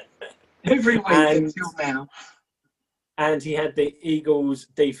 Every week until now. And he had the Eagles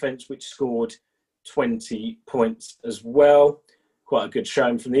defense, which scored 20 points as well. Quite a good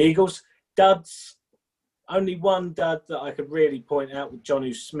showing from the Eagles. Duds, only one dud that I could really point out with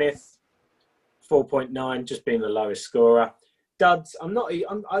Jonnu Smith, 4.9, just being the lowest scorer. Duds, I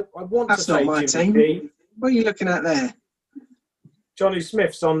want That's to not say my Jimmy team. G. What are you looking at there? Jonnu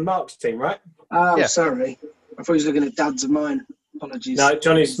Smith's on Mark's team, right? Oh, Yeah. sorry. I thought he was looking at duds of mine. Apologies. No,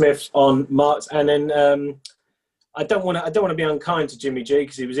 Jonnu Smith's on Mark's, and then I don't want to be unkind to Jimmy G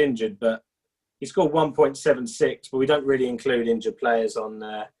because he was injured, but he scored 1.76. But we don't really include injured players on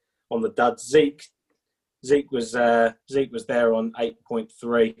the duds. Zeke was there on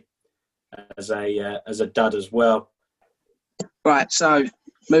 8.3 as a dud as well. Right, so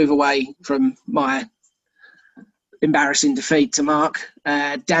move away from my embarrassing defeat to Mark.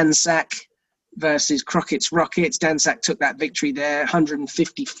 Dansack versus Crockett's Rockets. Dansack took that victory there,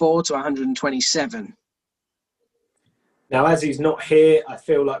 154 to 127. Now, as he's not here, I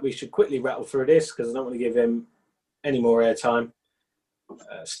feel like we should quickly rattle through this because I don't want to give him any more airtime.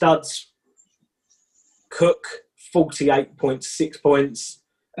 Studs, Cook, 48.6 points.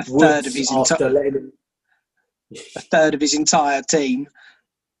 A third of his entire team.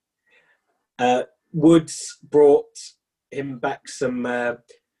 Woods brought him back some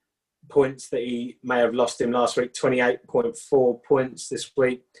points that he may have lost him last week, 28.4 points this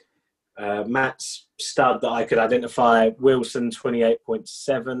week. Matt's stud that I could identify, Wilson,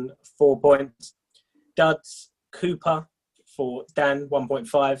 28.7, 4 points. Duds, Cooper for Dan,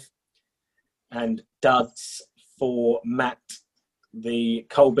 1.5. And duds for Matt, the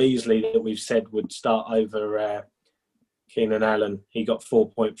Cole Beasley that we've said would start over Keenan Allen. He got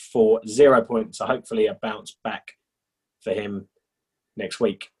 4.40 points, so hopefully a bounce back for him next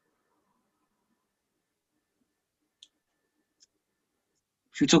week.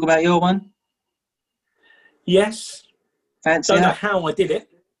 Should we talk about your one? Yes. Fancy Don't know that? how I did it.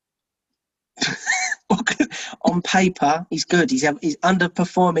 On paper, he's good. He's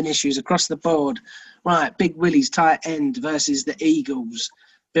underperforming issues across the board. Right, Big Willie's tight end versus the Eagles.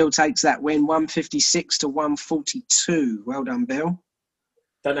 Bill takes that win, 156 to 142. Well done, Bill.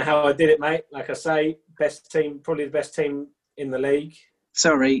 Don't know how I did it, mate. Like I say, best team, probably the best team in the league.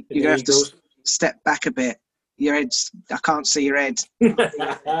 Sorry, you're going to have Eagles. to step back a bit. Your head's, I can't see your head.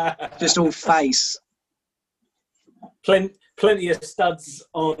 Just all face. Plenty of studs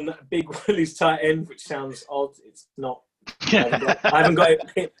on Big Willie's tight end, which sounds odd. It's not. I haven't got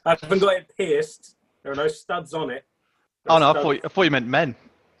it pierced. There are no studs on it. Oh no, I thought you meant men.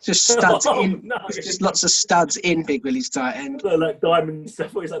 Just studs in. No. Just lots of studs in Big Willie's tight end. Like diamond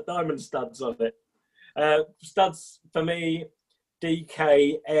stuff. It's like diamond studs on it. Studs for me,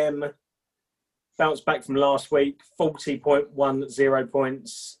 DKM bounced back from last week, 40.10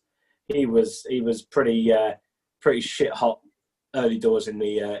 points. He was pretty shit hot early doors in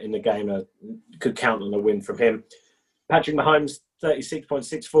the game. I could count on a win from him. Patrick Mahomes,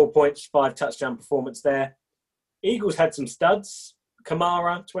 36.64 points, 5 touchdown performance there. Eagles had some studs.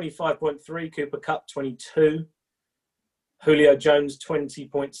 Kamara, 25.3. Cooper Kupp, 22. Julio Jones,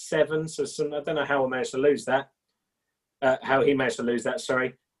 20.7. So I don't know how I managed to lose that. How he managed to lose that,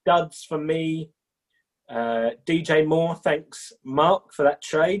 sorry. Duds for me. DJ Moore, thanks, Mark, for that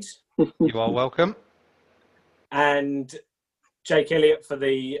trade. You are welcome. And Jake Elliott for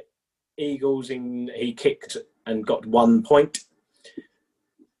the Eagles. He kicked and got 1 point.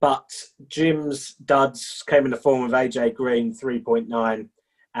 But Jim's duds came in the form of AJ Green, 3.9,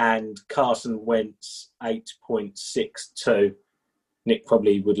 and Carson Wentz, 8.62. Nick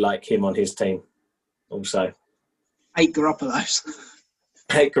probably would like him on his team also. 8 Garoppolos.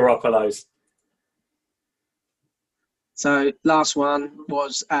 8 Garoppolos. So last one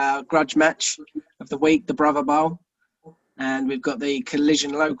was our grudge match of the week, the Brother Bowl. And we've got the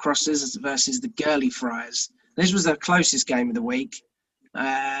Collision Low Crossers versus the Girly Fries. This was the closest game of the week.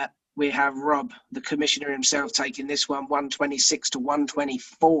 We have Rob, the commissioner himself, taking this one, 126 to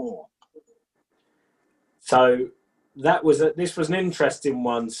 124. So this was an interesting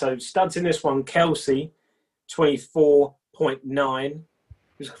one. So studs in this one, Kelsey, 24.9. It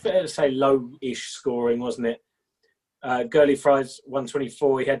was fair to say low-ish scoring, wasn't it? Girly Fries,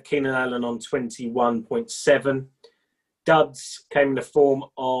 124. He had Keenan Allen on 21.7. Duds came in the form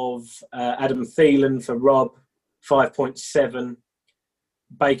of Adam Thielen for Rob, 5.7.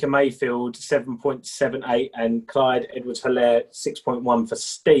 Baker Mayfield, 7.78. And Clyde Edwards-Helaire, 6.1 for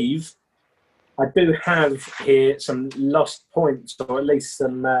Steve. I do have here some lost points, or at least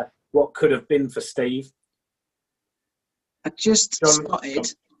some what could have been for Steve. I just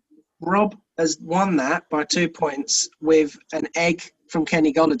spotted Rob has won that by 2 points with an egg from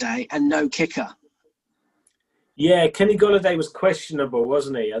Kenny Golladay and no kicker. Yeah, Kenny Golladay was questionable,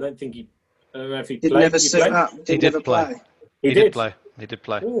 wasn't he? I don't know if he Did played. never suit up. He did never play. He did play. He did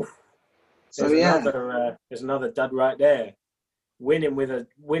play. Oof. So there's another dud right there. Winning with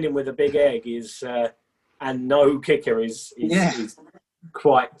a big egg is and no kicker is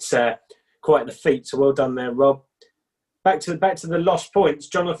quite the feat. So well done there, Rob. Back to the lost points.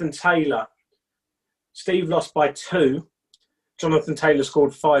 Jonathan Taylor. Steve lost by 2. Jonathan Taylor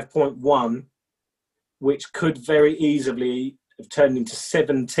scored 5.1, which could very easily have turned into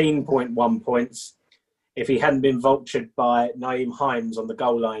 17.1 points if he hadn't been vultured by Naeem Hines on the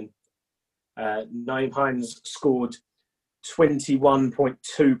goal line. Naeem Hines scored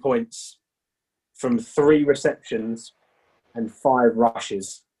 21.2 points from 3 receptions and 5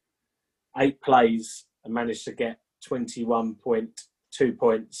 rushes. 8 plays and managed to get 21.2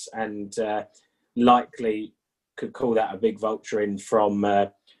 points and likely could call that a big vulturing from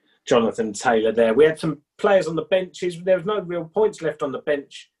Jonathan Taylor there. We had some players on the benches. There was no real points left on the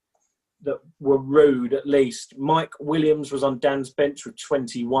bench that were rude, at least. Mike Williams was on Dan's bench with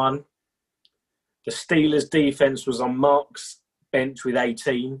 21. The Steelers' defence was on Mark's bench with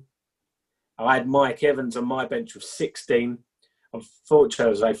 18. I had Mike Evans on my bench with 16.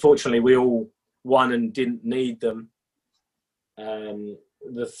 Unfortunately, we all won and didn't need them.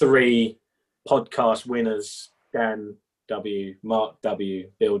 The 3 podcast winners, Dan W, Mark W,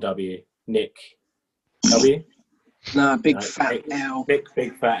 Bill W, Nick W. No, big fat L.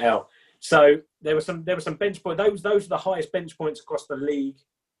 Big fat L. So there were some bench points. Those are the highest bench points across the league.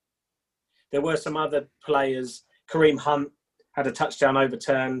 There were some other players. Kareem Hunt had a touchdown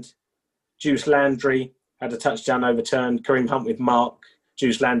overturned. Juice Landry had a touchdown overturned. Kareem Hunt with Mark.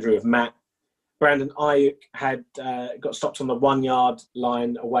 Juice Landry with Matt. Brandon Ayuk had got stopped on the 1 yard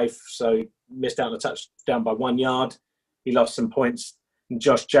line away, so missed out on a touchdown by 1 yard. He lost some points. And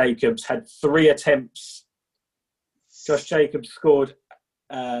Josh Jacobs had 3 attempts. Josh Jacobs scored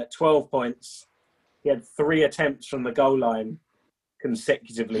 12 points. He had 3 attempts from the goal line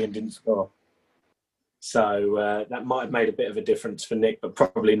consecutively and didn't score. So that might have made a bit of a difference for Nick, but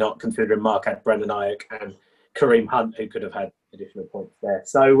probably not, considering Mark had Brandon Ayuk and Kareem Hunt, who could have had additional points there.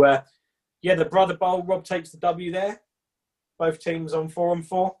 So, the Brother Bowl, Rob takes the W there. Both teams on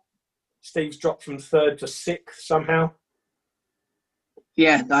 4-4. Steve's dropped from 3rd to 6th somehow.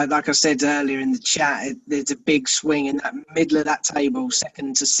 Yeah, like I said earlier in the chat, there's a big swing in that middle of that table.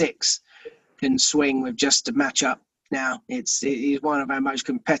 2nd to 6th can swing with just a matchup. Now it is one of our most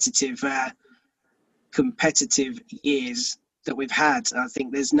competitive years that we've had. I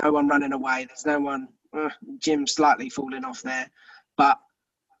think there's no one running away. There's no one. Jim slightly falling off there, but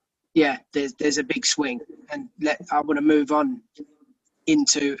yeah, there's a big swing. And I want to move on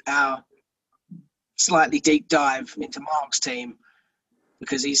into our slightly deep dive into Mark's team,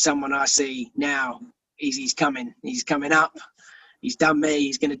 because he's someone I see now. He's coming. He's coming up. He's done me.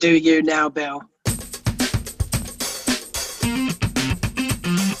 He's going to do you now, Bill.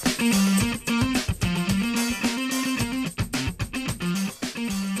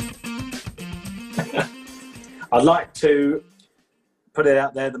 I'd like to put it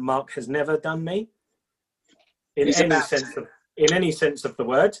out there that Mark has never done me in any sense of the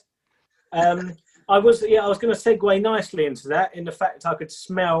word. I was going to segue nicely into that, in the fact I could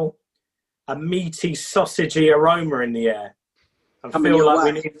smell a meaty, sausagey aroma in the air. I feel like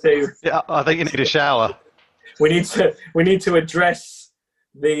we need to. Yeah, I think you need a shower. We need to address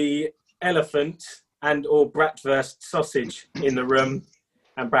the elephant and or bratwurst sausage in the room,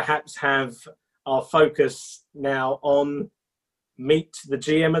 and perhaps have our focus now on meet the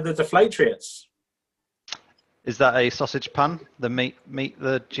GM of the Deflatriots. Is that a sausage pun? The meet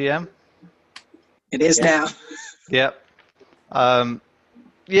the GM? It is now. Yep.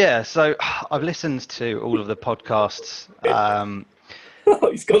 So I've listened to all of the podcasts.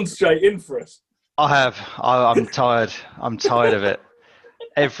 He's gone straight in for us. I have. I'm tired. I'm tired of it.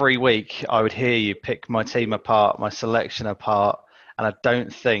 Every week I would hear you pick my team apart, my selection apart, and I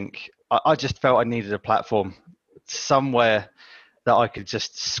don't think... I just felt I needed a platform somewhere that I could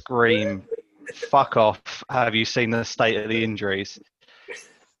just scream, "Fuck off, have you seen the state of the injuries?"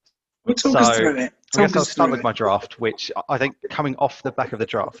 Well, talk us through it. I guess I'll start with my draft, which I think coming off the back of the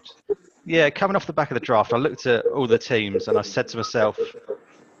draft. Yeah, coming off the back of the draft, I looked at all the teams and I said to myself,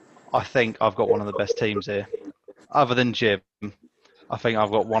 I think I've got one of the best teams here. Other than Jim, I think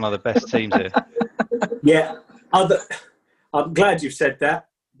I've got one of the best teams here. Yeah, I'm glad you've said that,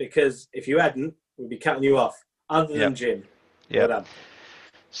 because if you hadn't, we'd be cutting you off. Other than Jim. Yeah. Well,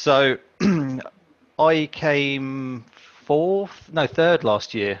 so I came third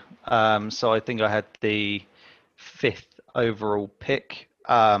last year. So I think I had the 5th overall pick.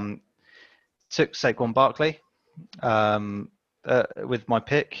 Took Saquon Barkley with my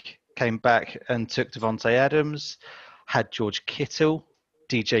pick. Came back and took Devontae Adams. Had George Kittle,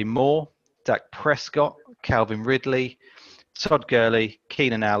 DJ Moore, Dak Prescott, Calvin Ridley, Todd Gurley,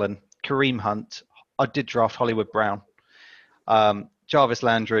 Keenan Allen, Kareem Hunt. I did draft Hollywood Brown, Jarvis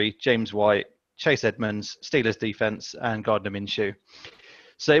Landry, James White, Chase Edmonds, Steelers defense, and Gardner Minshew.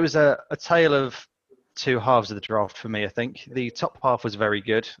 So it was a tale of two halves of the draft for me, I think. The top half was very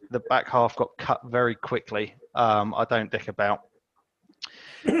good. The back half got cut very quickly. I don't dick about.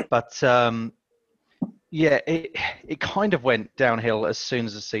 But yeah, it kind of went downhill as soon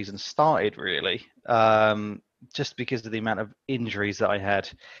as the season started, really, just because of the amount of injuries that I had.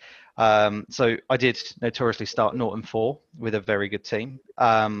 So I did notoriously start 0-4 with a very good team.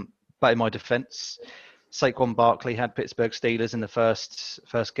 But in my defense, Saquon Barkley had Pittsburgh Steelers in the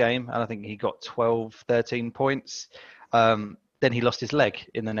first game, and I think he got 12, 13 points. Then he lost his leg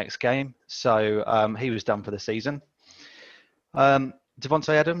in the next game, so he was done for the season.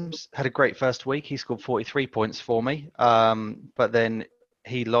 Devontae Adams had a great first week. He scored 43 points for me, but then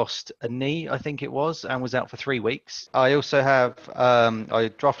he lost a knee, I think it was, and was out for 3 weeks. I also have,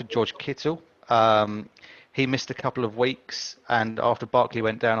 I drafted George Kittle. He missed a couple of weeks, and after Barkley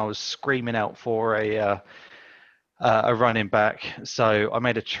went down, I was screaming out for a running back. So I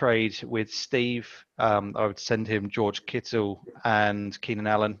made a trade with Steve. I would send him George Kittle and Keenan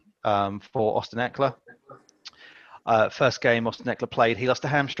Allen for Austin Eckler. First game Austin Eckler played, he lost a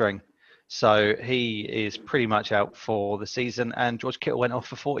hamstring. So he is pretty much out for the season. And George Kittle went off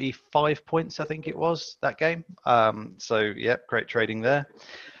for 45 points, I think it was, that game. So, yeah, great trading there.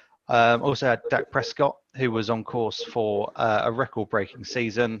 Also had Dak Prescott, who was on course for a record-breaking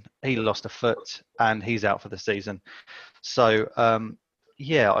season. He lost a foot, and he's out for the season. So,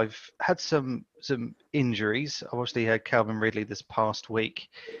 yeah, I've had some injuries. I obviously had Calvin Ridley this past week.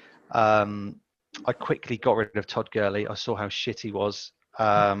 I quickly got rid of Todd Gurley. I saw how shit he was.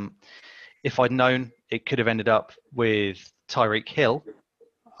 If I'd known it could have ended up with Tyreek Hill,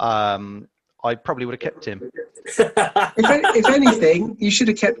 I probably would have kept him. If anything, you should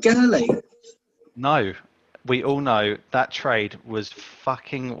have kept Gurley. No, we all know that trade was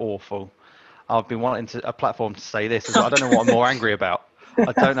fucking awful. I've been wanting a platform to say this. I don't know what I'm more angry about.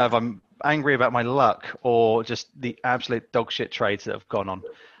 I don't know if I'm angry about my luck or just the absolute dog shit trades that have gone on.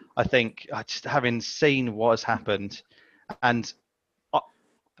 I think just having seen what has happened, and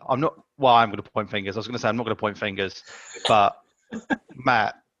I'm not. Well, I'm going to point fingers. I was going to say I'm not going to point fingers, but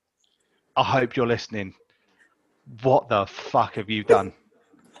Matt, I hope you're listening. What the fuck have you done?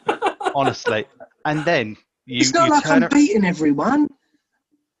 Honestly. And then it's not like I'm beating everyone.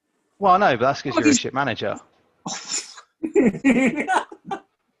 Well, I know, but that's because you're a shit manager. He's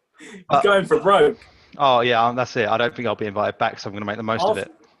going for broke. Oh, yeah, that's it. I don't think I'll be invited back, so I'm going to make the most of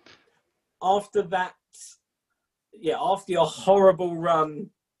it. After that, yeah, after your horrible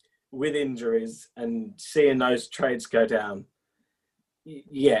run with injuries and seeing those trades go down,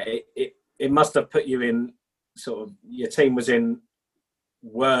 yeah, it must have put you in sort of, your team was in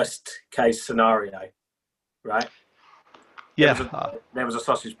worst case scenario, right? Yeah. There was a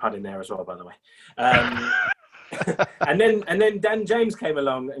sausage pun in there as well, by the way. and then Dan James came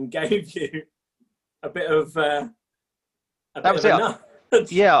along and gave you a bit of that was it.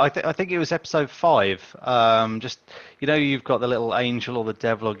 Yeah, I think it was episode 5. Just, you've got the little angel or the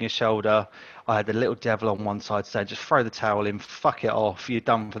devil on your shoulder. I had the little devil on one side saying, just throw the towel in, fuck it off, you're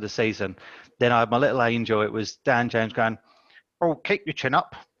done for the season. Then I had my little angel, it was Dan James going, oh, keep your chin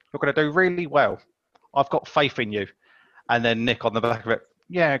up. You're going to do really well. I've got faith in you. And then Nick on the back of it,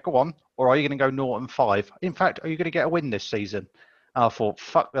 yeah, go on. Or are you going to go 0-5? In fact, are you going to get a win this season? And I thought,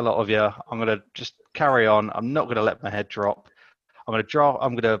 fuck the lot of you. I'm going to just carry on. I'm not going to let my head drop. I'm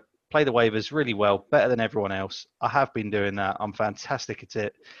going to play the waivers really well, better than everyone else. I have been doing that. I'm fantastic at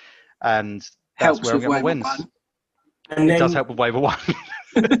it. And that's where I'm getting my wins. And it does help with waiver one.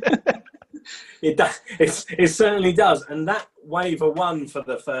 It does. It certainly does. And that waiver one for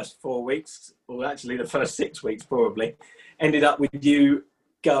the first 4 weeks, or actually the first 6 weeks probably, ended up with you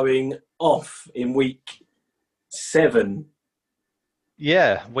going off in week 7.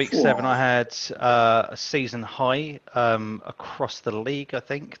 Yeah, week 7 I had a season high across the league, I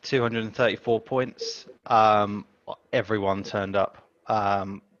think, 234 points. Everyone turned up.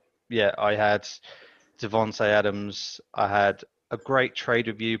 Yeah, I had Devontae Adams. I had a great trade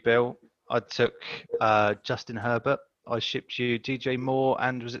with you, Bill. I took Justin Herbert. I shipped you DJ Moore,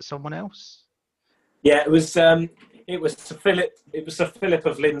 and was it someone else? Yeah, it was Sir Philip. It was Sir Philip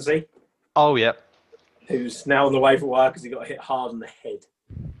of Lindsay. Oh, yeah. Who's now on the waiver wire because he got hit hard on the head.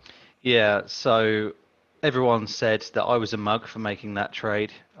 Yeah, so everyone said that I was a mug for making that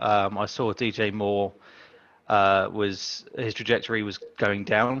trade. I saw DJ Moore his trajectory was going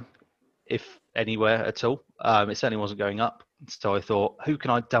down, if anywhere at all. It certainly wasn't going up. So I thought, who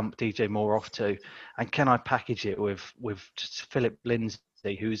can I dump DJ Moore off to, and can I package it with just Philip Lindsay,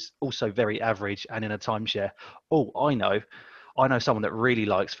 who's also very average and in a timeshare? Oh, I know someone that really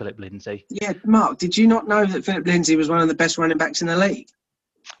likes Philip Lindsay. Yeah, Mark, did you not know that Philip Lindsay was one of the best running backs in the league?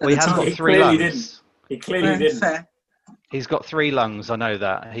 Well, he has got He 3 clearly lungs. didn't. He clearly didn't. Fair. He's got 3 lungs. I know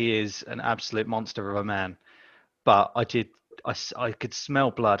that. He is an absolute monster of a man. But I could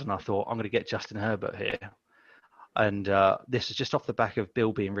smell blood, and I thought, I'm going to get Justin Herbert here. And this is just off the back of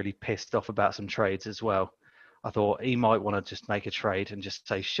Bill being really pissed off about some trades as well. I thought he might want to just make a trade and just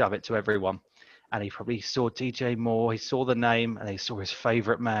say, shove it to everyone. And he probably saw DJ Moore, he saw the name, and he saw his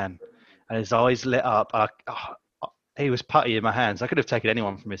favourite man. And his eyes lit up. He was putty in my hands. I could have taken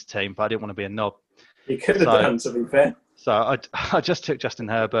anyone from his team, but I didn't want to be a knob. He could have done, to be fair. So I just took Justin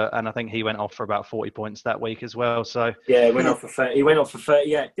Herbert, and I think he went off for about 40 points that week as well. So yeah, he went off for 30. He went off for 30.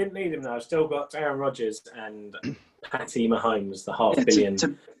 Yeah, didn't need him though. Still got Aaron Rodgers and Patty Mahomes, the $500 million.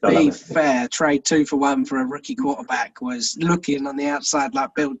 To be fair, trade 2 for 1 for a rookie quarterback was looking on the outside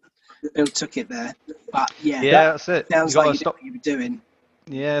like Bill took it there. But yeah, that's it. Sounds like you know what you were doing.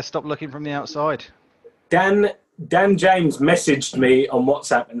 Yeah, stop looking from the outside. Dan James messaged me on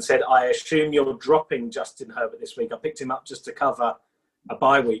WhatsApp and said, I assume you're dropping Justin Herbert this week. I picked him up just to cover a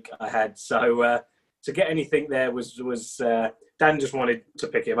bye week I had. So to get anything there was Dan just wanted to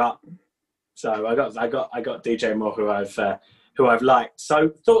pick him up. So I got DJ Moore, who I've liked. So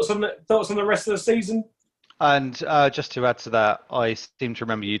thoughts on the rest of the season? And just to add to that, I seem to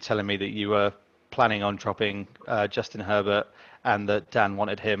remember you telling me that you were planning on dropping Justin Herbert and that Dan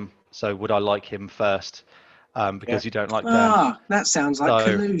wanted him. So would I like him first? Because you don't like Dan. That sounds like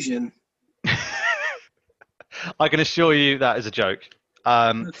collusion. I can assure you that is a joke.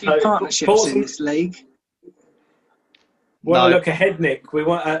 A few partnerships in this league. Want to look ahead, Nick? We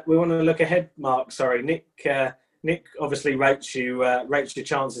want to look ahead, Mark. Sorry, Nick. Nick obviously rates your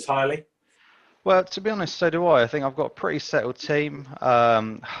chances highly. Well, to be honest, so do I. I think I've got a pretty settled team.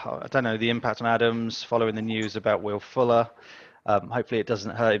 I don't know the impact on Adams following the news about Will Fuller. Hopefully it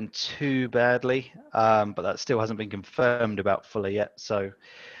doesn't hurt him too badly, but that still hasn't been confirmed about Fuller yet. So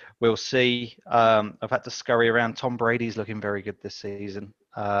we'll see. I've had to scurry around. Tom Brady's looking very good this season.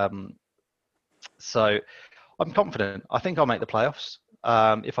 So I'm confident. I think I'll make the playoffs.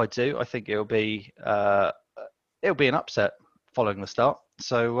 If I do, I think it'll be an upset following the start.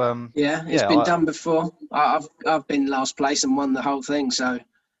 So it's been done before. I've been last place and won the whole thing, so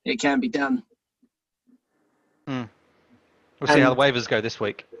it can be done. We'll see how the waivers go this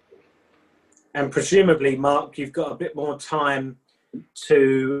week. And presumably, Mark, you've got a bit more time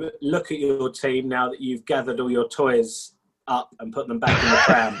to look at your team now that you've gathered all your toys up and put them back in the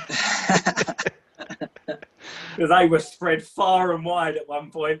pram. Because they were spread far and wide at one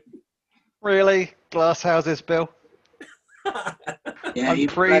point. Really? Glass houses, Bill? Yeah,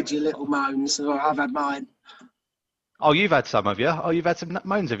 you've had your little moans. I've had mine. Oh, you've had some, have you? Oh, you've had some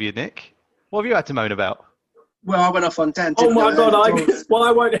moans, have you, Nick? What have you had to moan about? Well, I went off on Dan. Oh my God!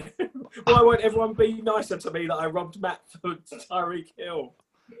 Why won't everyone be nicer to me that I robbed Matt for Tyreek Hill?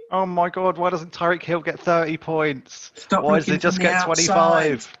 Oh my God! Why doesn't Tyreek Hill get 30 points? Stop Why does he just get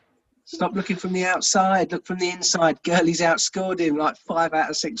 25? Stop looking from the outside. Look from the inside. Gurley's outscored him like 5 out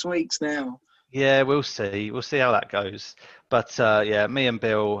of 6 weeks now. Yeah, we'll see. We'll see how that goes. But me and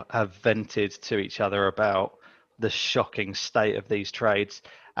Bill have vented to each other about the shocking state of these trades,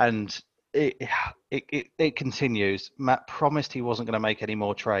 and it continues. Matt promised he wasn't going to make any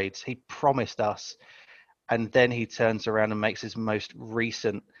more trades. He promised us, and then he turns around and makes his most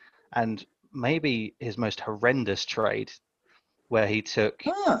recent and maybe his most horrendous trade, where he took.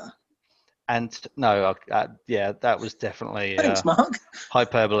 And no, that was definitely thanks, Mark.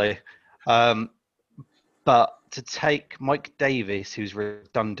 Hyperbole. But to take Mike Davis, who's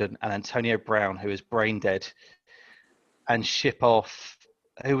redundant, and Antonio Brown, who is brain dead, and ship off.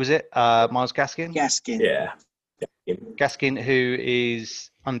 Who was it? Myles Gaskin? Gaskin. Yeah. Gaskin, who is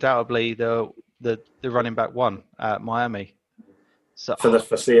undoubtedly the running back one at Miami. So, for the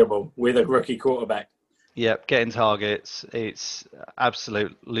foreseeable, with a rookie quarterback. Yeah, getting targets. It's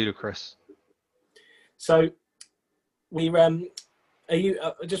absolute ludicrous. So we I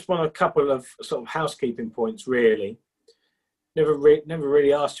just want a couple of sort of housekeeping points, really. Never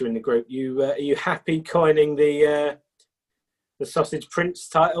really asked you in the group. Are you happy coining the Sausage Prince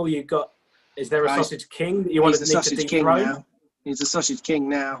title? Is there a Sausage King that you want to dethrone? He's the Sausage King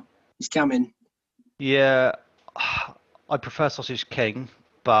now. He's coming. Yeah, I prefer Sausage King,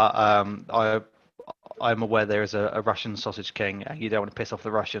 but I'm aware there is a Russian Sausage King, and you don't want to piss off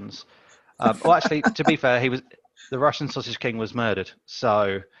the Russians. Well, actually, to be fair, the Russian Sausage King was murdered.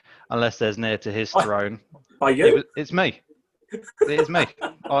 So unless there's near to his throne, by you, it's me. It is me.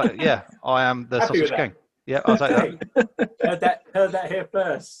 I am the Happy with sausage that? king. Yeah, I'll take that. Heard that here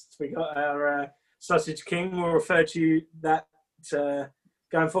first. We got our sausage king. We'll refer to you that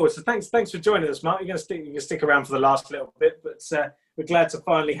going forward. So thanks for joining us, Mark. You're going to stick around for the last little bit, but we're glad to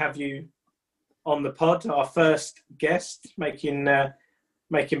finally have you on the pod. Our first guest, making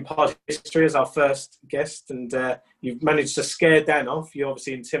pod history as our first guest, and you've managed to scare Dan off. You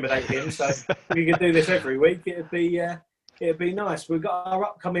obviously intimidate him. So if we could do this every week, it'd be nice. We've got our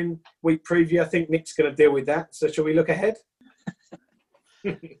upcoming week preview. I think Nick's going to deal with that. So shall we look ahead?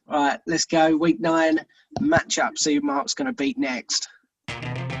 Right, let's go. Week 9 matchup. See who Mark's going to beat next.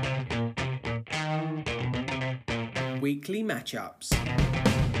 Weekly matchups.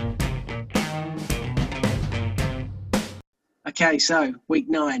 Okay, so week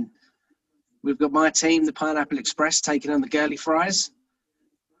 9. We've got my team, the Pineapple Express, taking on the Girly Fries.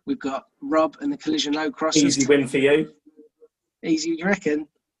 We've got Rob and the Collision Low Crossers. Easy win for you. Easy, you reckon?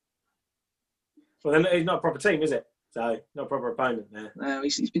 Well, then it's not a proper team, is it? So, not a proper opponent there. No,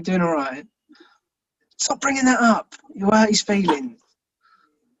 he's been doing all right. Stop bringing that up. You hurt his feelings.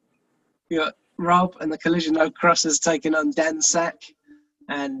 You got Rob and the Collision Low Crossers taking on Dan Sack,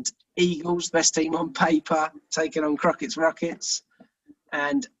 and Eagles, best team on paper, taking on Crockett's Rockets.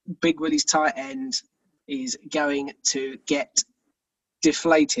 And Big Willie's tight end is going to get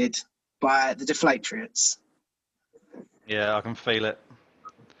deflated by the Deflatriots. Yeah, I can feel it.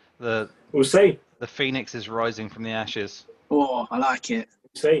 We'll see. The phoenix is rising from the ashes. Oh, I like it.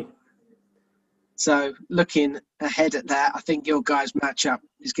 We'll see. So looking ahead at that, I think your guys' matchup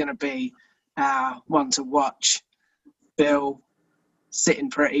is going to be our one to watch. Bill sitting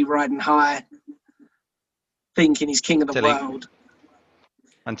pretty, riding high, thinking he's king of the world.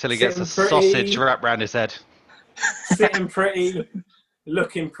 Until he gets a Sitting pretty. sausage wrapped around his head. Sitting pretty,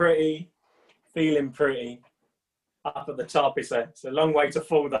 looking pretty, feeling pretty. Up at the top, it's a long way to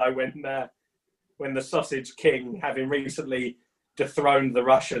fall though when the sausage king, having recently dethroned the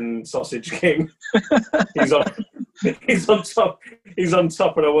Russian sausage king, he's on top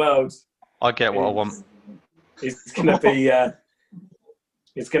of the world. I get what I want. He's gonna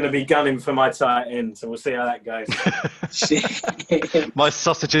be gunning for my tight end, so we'll see how that goes. Shit. My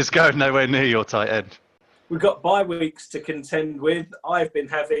sausages go nowhere near your tight end. We've got bye weeks to contend with. I've been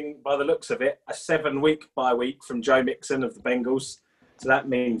having, by the looks of it, a 7-week bye week from Joe Mixon of the Bengals. So that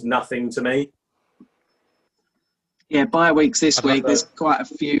means nothing to me. Yeah, bye weeks this week. that. There's quite a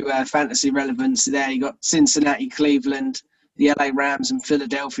few fantasy relevance there. You got Cincinnati, Cleveland, the LA Rams, and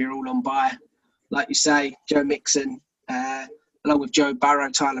Philadelphia all on bye. Like you say, Joe Mixon, along with Joe Burrow,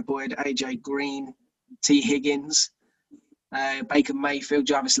 Tyler Boyd, AJ Green, T. Higgins, Baker Mayfield,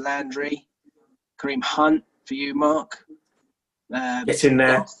 Jarvis Landry, Kareem Hunt for you, Mark. Get in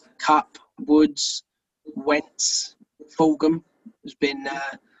there. Cup, Woods, Wentz, Fulgham has been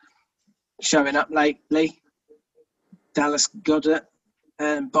showing up lately. Dallas Goddard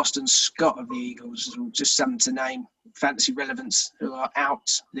and Boston Scott of the Eagles, just some to name, fantasy relevance, who are out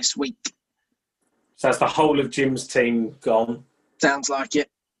this week. So that's the whole of Jim's team gone. Sounds like it.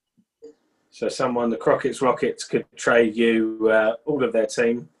 So the Crockett's Rockets could trade you all of their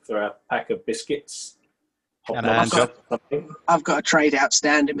team for a pack of biscuits. And a hand job. I've got a trade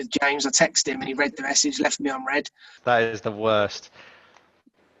outstanding with James. I texted him and he read the message, left me on red. That is the worst.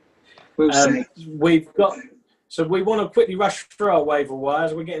 We'll see. We want to quickly rush through our waiver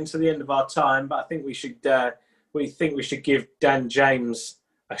wires. We're getting to the end of our time, but I think we should give Dan James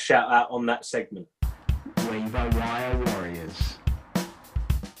a shout out on that segment. Waiver Wire Warriors.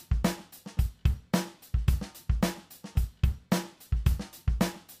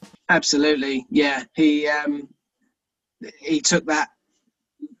 Absolutely, yeah. He took that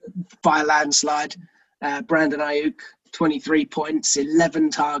by a landslide. Brandon Ayuk, 23 points,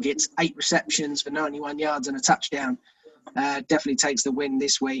 11 targets, 8 receptions for 91 yards and a touchdown. Definitely takes the win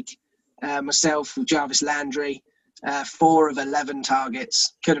this week. Myself with Jarvis Landry, 4 of 11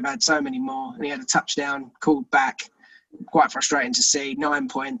 targets. Could have had so many more. And he had a touchdown called back. Quite frustrating to see. 9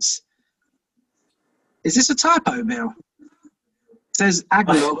 points. Is this a typo, Bill? It says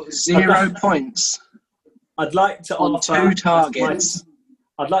Aguilar, 0 points. I'd like to on offer 2 targets.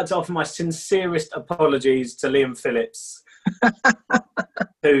 I'd like to offer my sincerest apologies to Liam Phillips,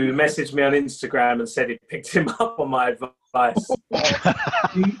 who messaged me on Instagram and said he picked him up on my advice.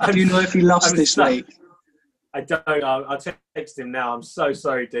 Do you know if he lost this week? I don't know. I'll text him now. I'm so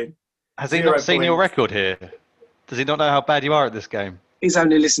sorry, dude. Has he 0 not seen your points. record here? Does he not know how bad you are at this game? He's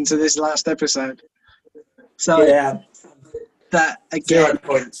only listened to this last episode. So Yeah, that, 0 again,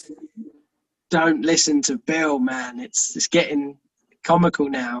 points. don't listen to Bill, man. It's getting comical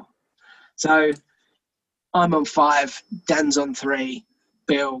now. So I'm on 5. Dan's on 3.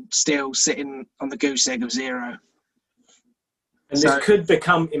 Bill still sitting on the goose egg of 0. And this could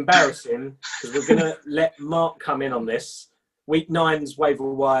become embarrassing because we're going to let Mark come in on this. Week 9's waiver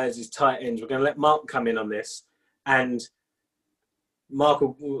wires is tight ends. We're going to let Mark come in on this. And Mark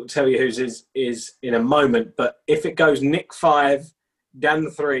will tell you whose is in a moment. But if it goes Nick 5, Dan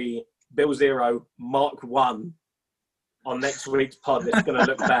 3, Bill 0, Mark 1 on next week's pod, it's going to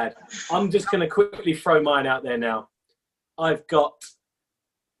look bad. I'm just going to quickly throw mine out there now. I've got,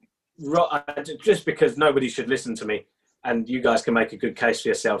 just because nobody should listen to me, and you guys can make a good case for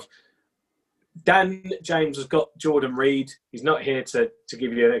yourself. Dan James has got Jordan Reed. He's not here to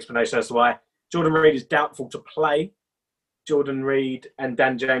give you an explanation as to why. Jordan Reed is doubtful to play. Jordan Reed and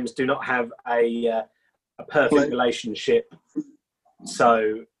Dan James do not have a perfect relationship.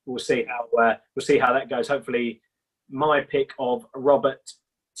 So we'll see how that goes. Hopefully my pick of Robert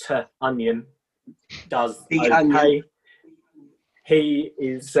Onion does okay. Onion. He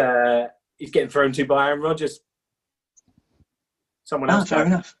is he's getting thrown to by Aaron Rodgers. Someone else. Fair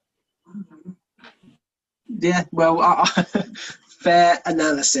enough. Yeah, well, fair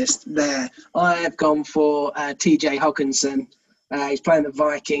analysis there. I have gone for TJ Hawkinson. He's playing the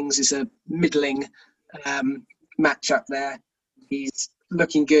Vikings. It's a middling matchup there. He's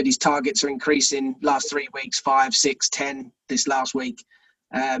looking good. His targets are increasing last 3 weeks, 5, 6, 10 this last week.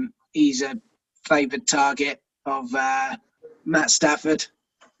 He's a favoured target of Matt Stafford.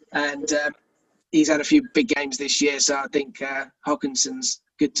 And he's had a few big games this year, so I think Hawkinson's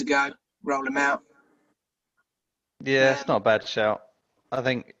good to go. Roll him out. Yeah, it's not a bad shout. I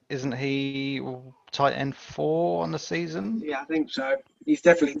think, isn't he tight end 4 on the season? Yeah, I think so. He's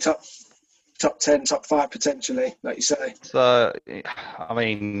definitely top 10, top 5 potentially, like you say. So, I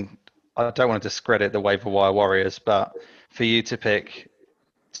mean, I don't want to discredit the waiver wire warriors, but for you to pick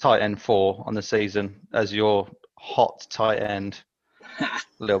tight end 4 on the season as your hot tight end, a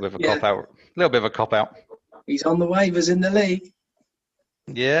little bit of a cop out. A little bit of a cop out. He's on the waivers in the league.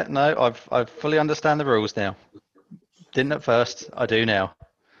 Yeah, no, I fully understand the rules now. Didn't at first, I do now.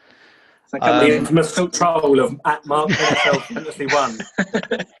 The infamous troll of @Mark NFL Fantasy 1.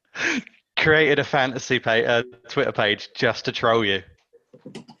 Created a fantasy Twitter page just to troll you.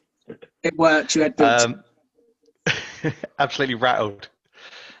 It worked. You had bids. Absolutely rattled.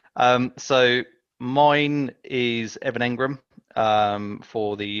 So mine is Evan Engram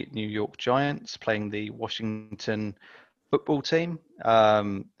for the New York Giants, playing the Washington football team.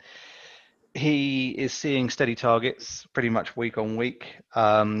 He is seeing steady targets pretty much week on week,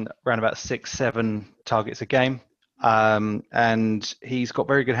 around about 6-7 targets a game. And he's got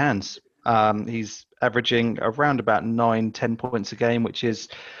very good hands. He's averaging around about 9-10 points a game, which is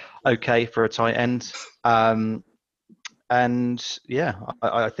okay for a tight end. And yeah,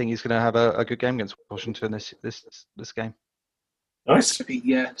 I think he's going to have a good game against Washington this game. Nice.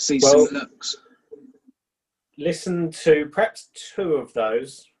 Yeah, see some looks. Listen to perhaps 2 of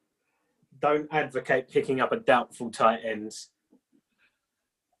those. Don't advocate picking up a doubtful tight ends.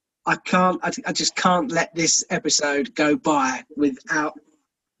 I just can't let this episode go by without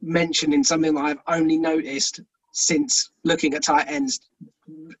mentioning something that I've only noticed since looking at tight ends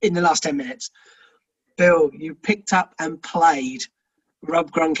in the last 10 minutes. Bill, you picked up and played Rob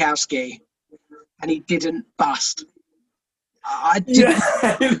Gronkowski, and he didn't bust. I didn't.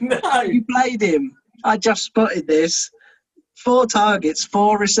 Yeah, no. You played him. I just spotted this. 4 targets,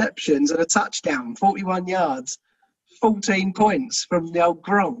 4 receptions, and a touchdown, 41 yards, 14 points from the old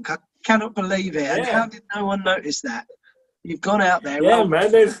Gronk. I cannot believe it. Yeah. And how did no one notice that? You've gone out there,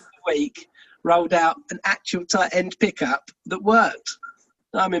 rolled out an actual tight end pickup that worked.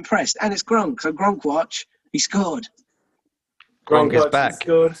 I'm impressed. And it's Gronk. So Gronk watch, he scored. Gronk is back.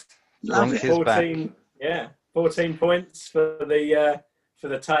 Scored. Love Gronk it. is 14, back. Yeah, 14 points for the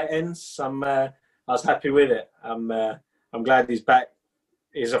tight ends. I was happy with it. I'm glad he's back.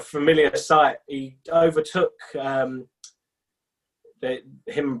 He's a familiar sight. He overtook him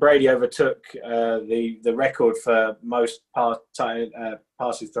and Brady overtook the record for most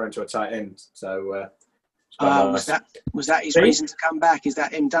passes thrown to a tight end. So was that his reason to come back? Is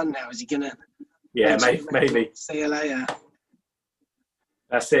that him done now? Is he gonna? Yeah, maybe. See you later.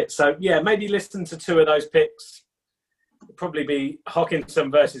 That's it. So yeah, maybe listen to 2 of those picks. It'll probably be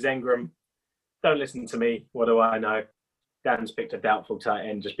Hawkinson versus Engram. Don't listen to me. What do I know? Dan's picked a doubtful tight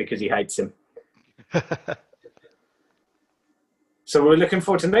end just because he hates him. So we're looking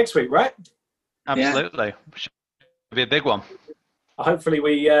forward to next week, right? Absolutely. Yeah. Should be a big one. Hopefully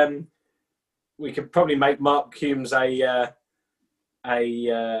we could probably make Mark Humes a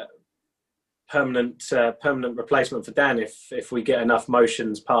permanent replacement for Dan if we get enough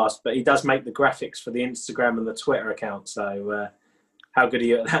motions passed. But he does make the graphics for the Instagram and the Twitter account. So how good are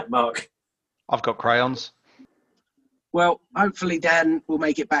you at that, Mark? I've got crayons. Well, hopefully Dan will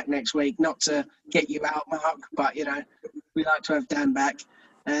make it back next week. Not to get you out, Mark, but, you know, we like to have Dan back.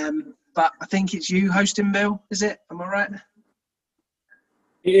 But I think it's you hosting, Bill, is it? Am I right?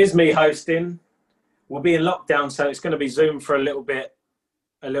 It is me hosting. We'll be in lockdown, so it's going to be Zoom for a little bit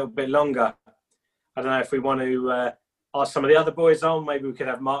longer. I don't know if we want to ask some of the other boys on. Maybe we could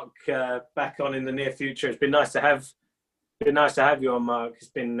have Mark back on in the near future. It's been nice to have you on, Mark. It's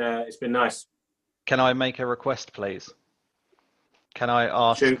been nice. Can I make a request, please? Can I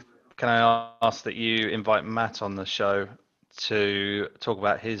ask that you invite Matt on the show to talk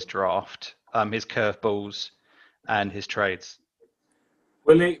about his draft, his curveballs, and his trades?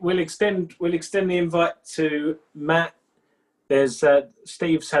 We'll extend the invite to Matt. There's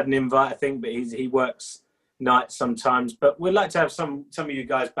Steve's had an invite, I think, but he works nights sometimes. But we'd like to have some of you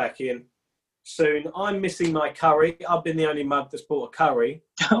guys back in soon. I'm missing my curry. I've been the only mug that's bought a curry.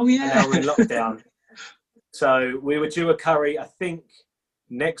 Oh yeah. And now we're in lockdown. So we were due a curry, I think,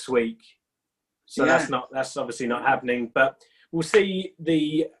 next week. So Yeah. that's obviously not happening. But we'll see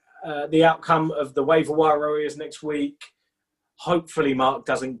the outcome of the waiver wire warriors next week. Hopefully Mark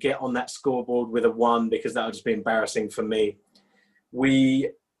doesn't get on that scoreboard with a 1 because that would just be embarrassing for me.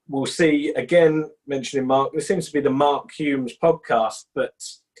 We will see, again, mentioning Mark, this seems to be the Mark Humes podcast, but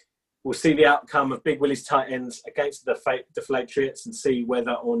we'll see the outcome of Big Willie's tight ends against the Deflatriots and see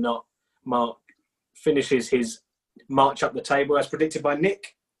whether or not Mark finishes his march up the table as predicted by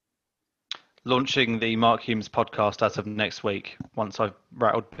Nick. Launching the Mark Humes podcast as of next week, once I've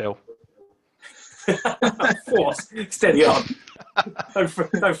rattled Bill. Force, steady on.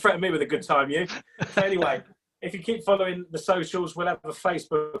 Don't threaten me with a good time, you. So anyway, if you keep following the socials, we'll have a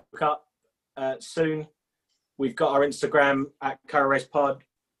Facebook up soon. We've got our Instagram at Curry Race Pod,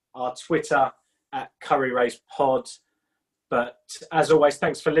 our Twitter at Curry Race Pod. But as always,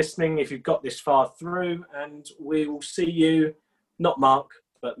 thanks for listening if you've got this far through, and we will see you, not Mark,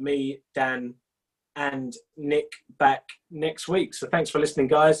 but me, Dan, and Nick back next week. So thanks for listening,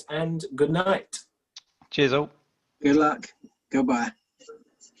 guys, and good night. Cheers all. Good luck. Goodbye.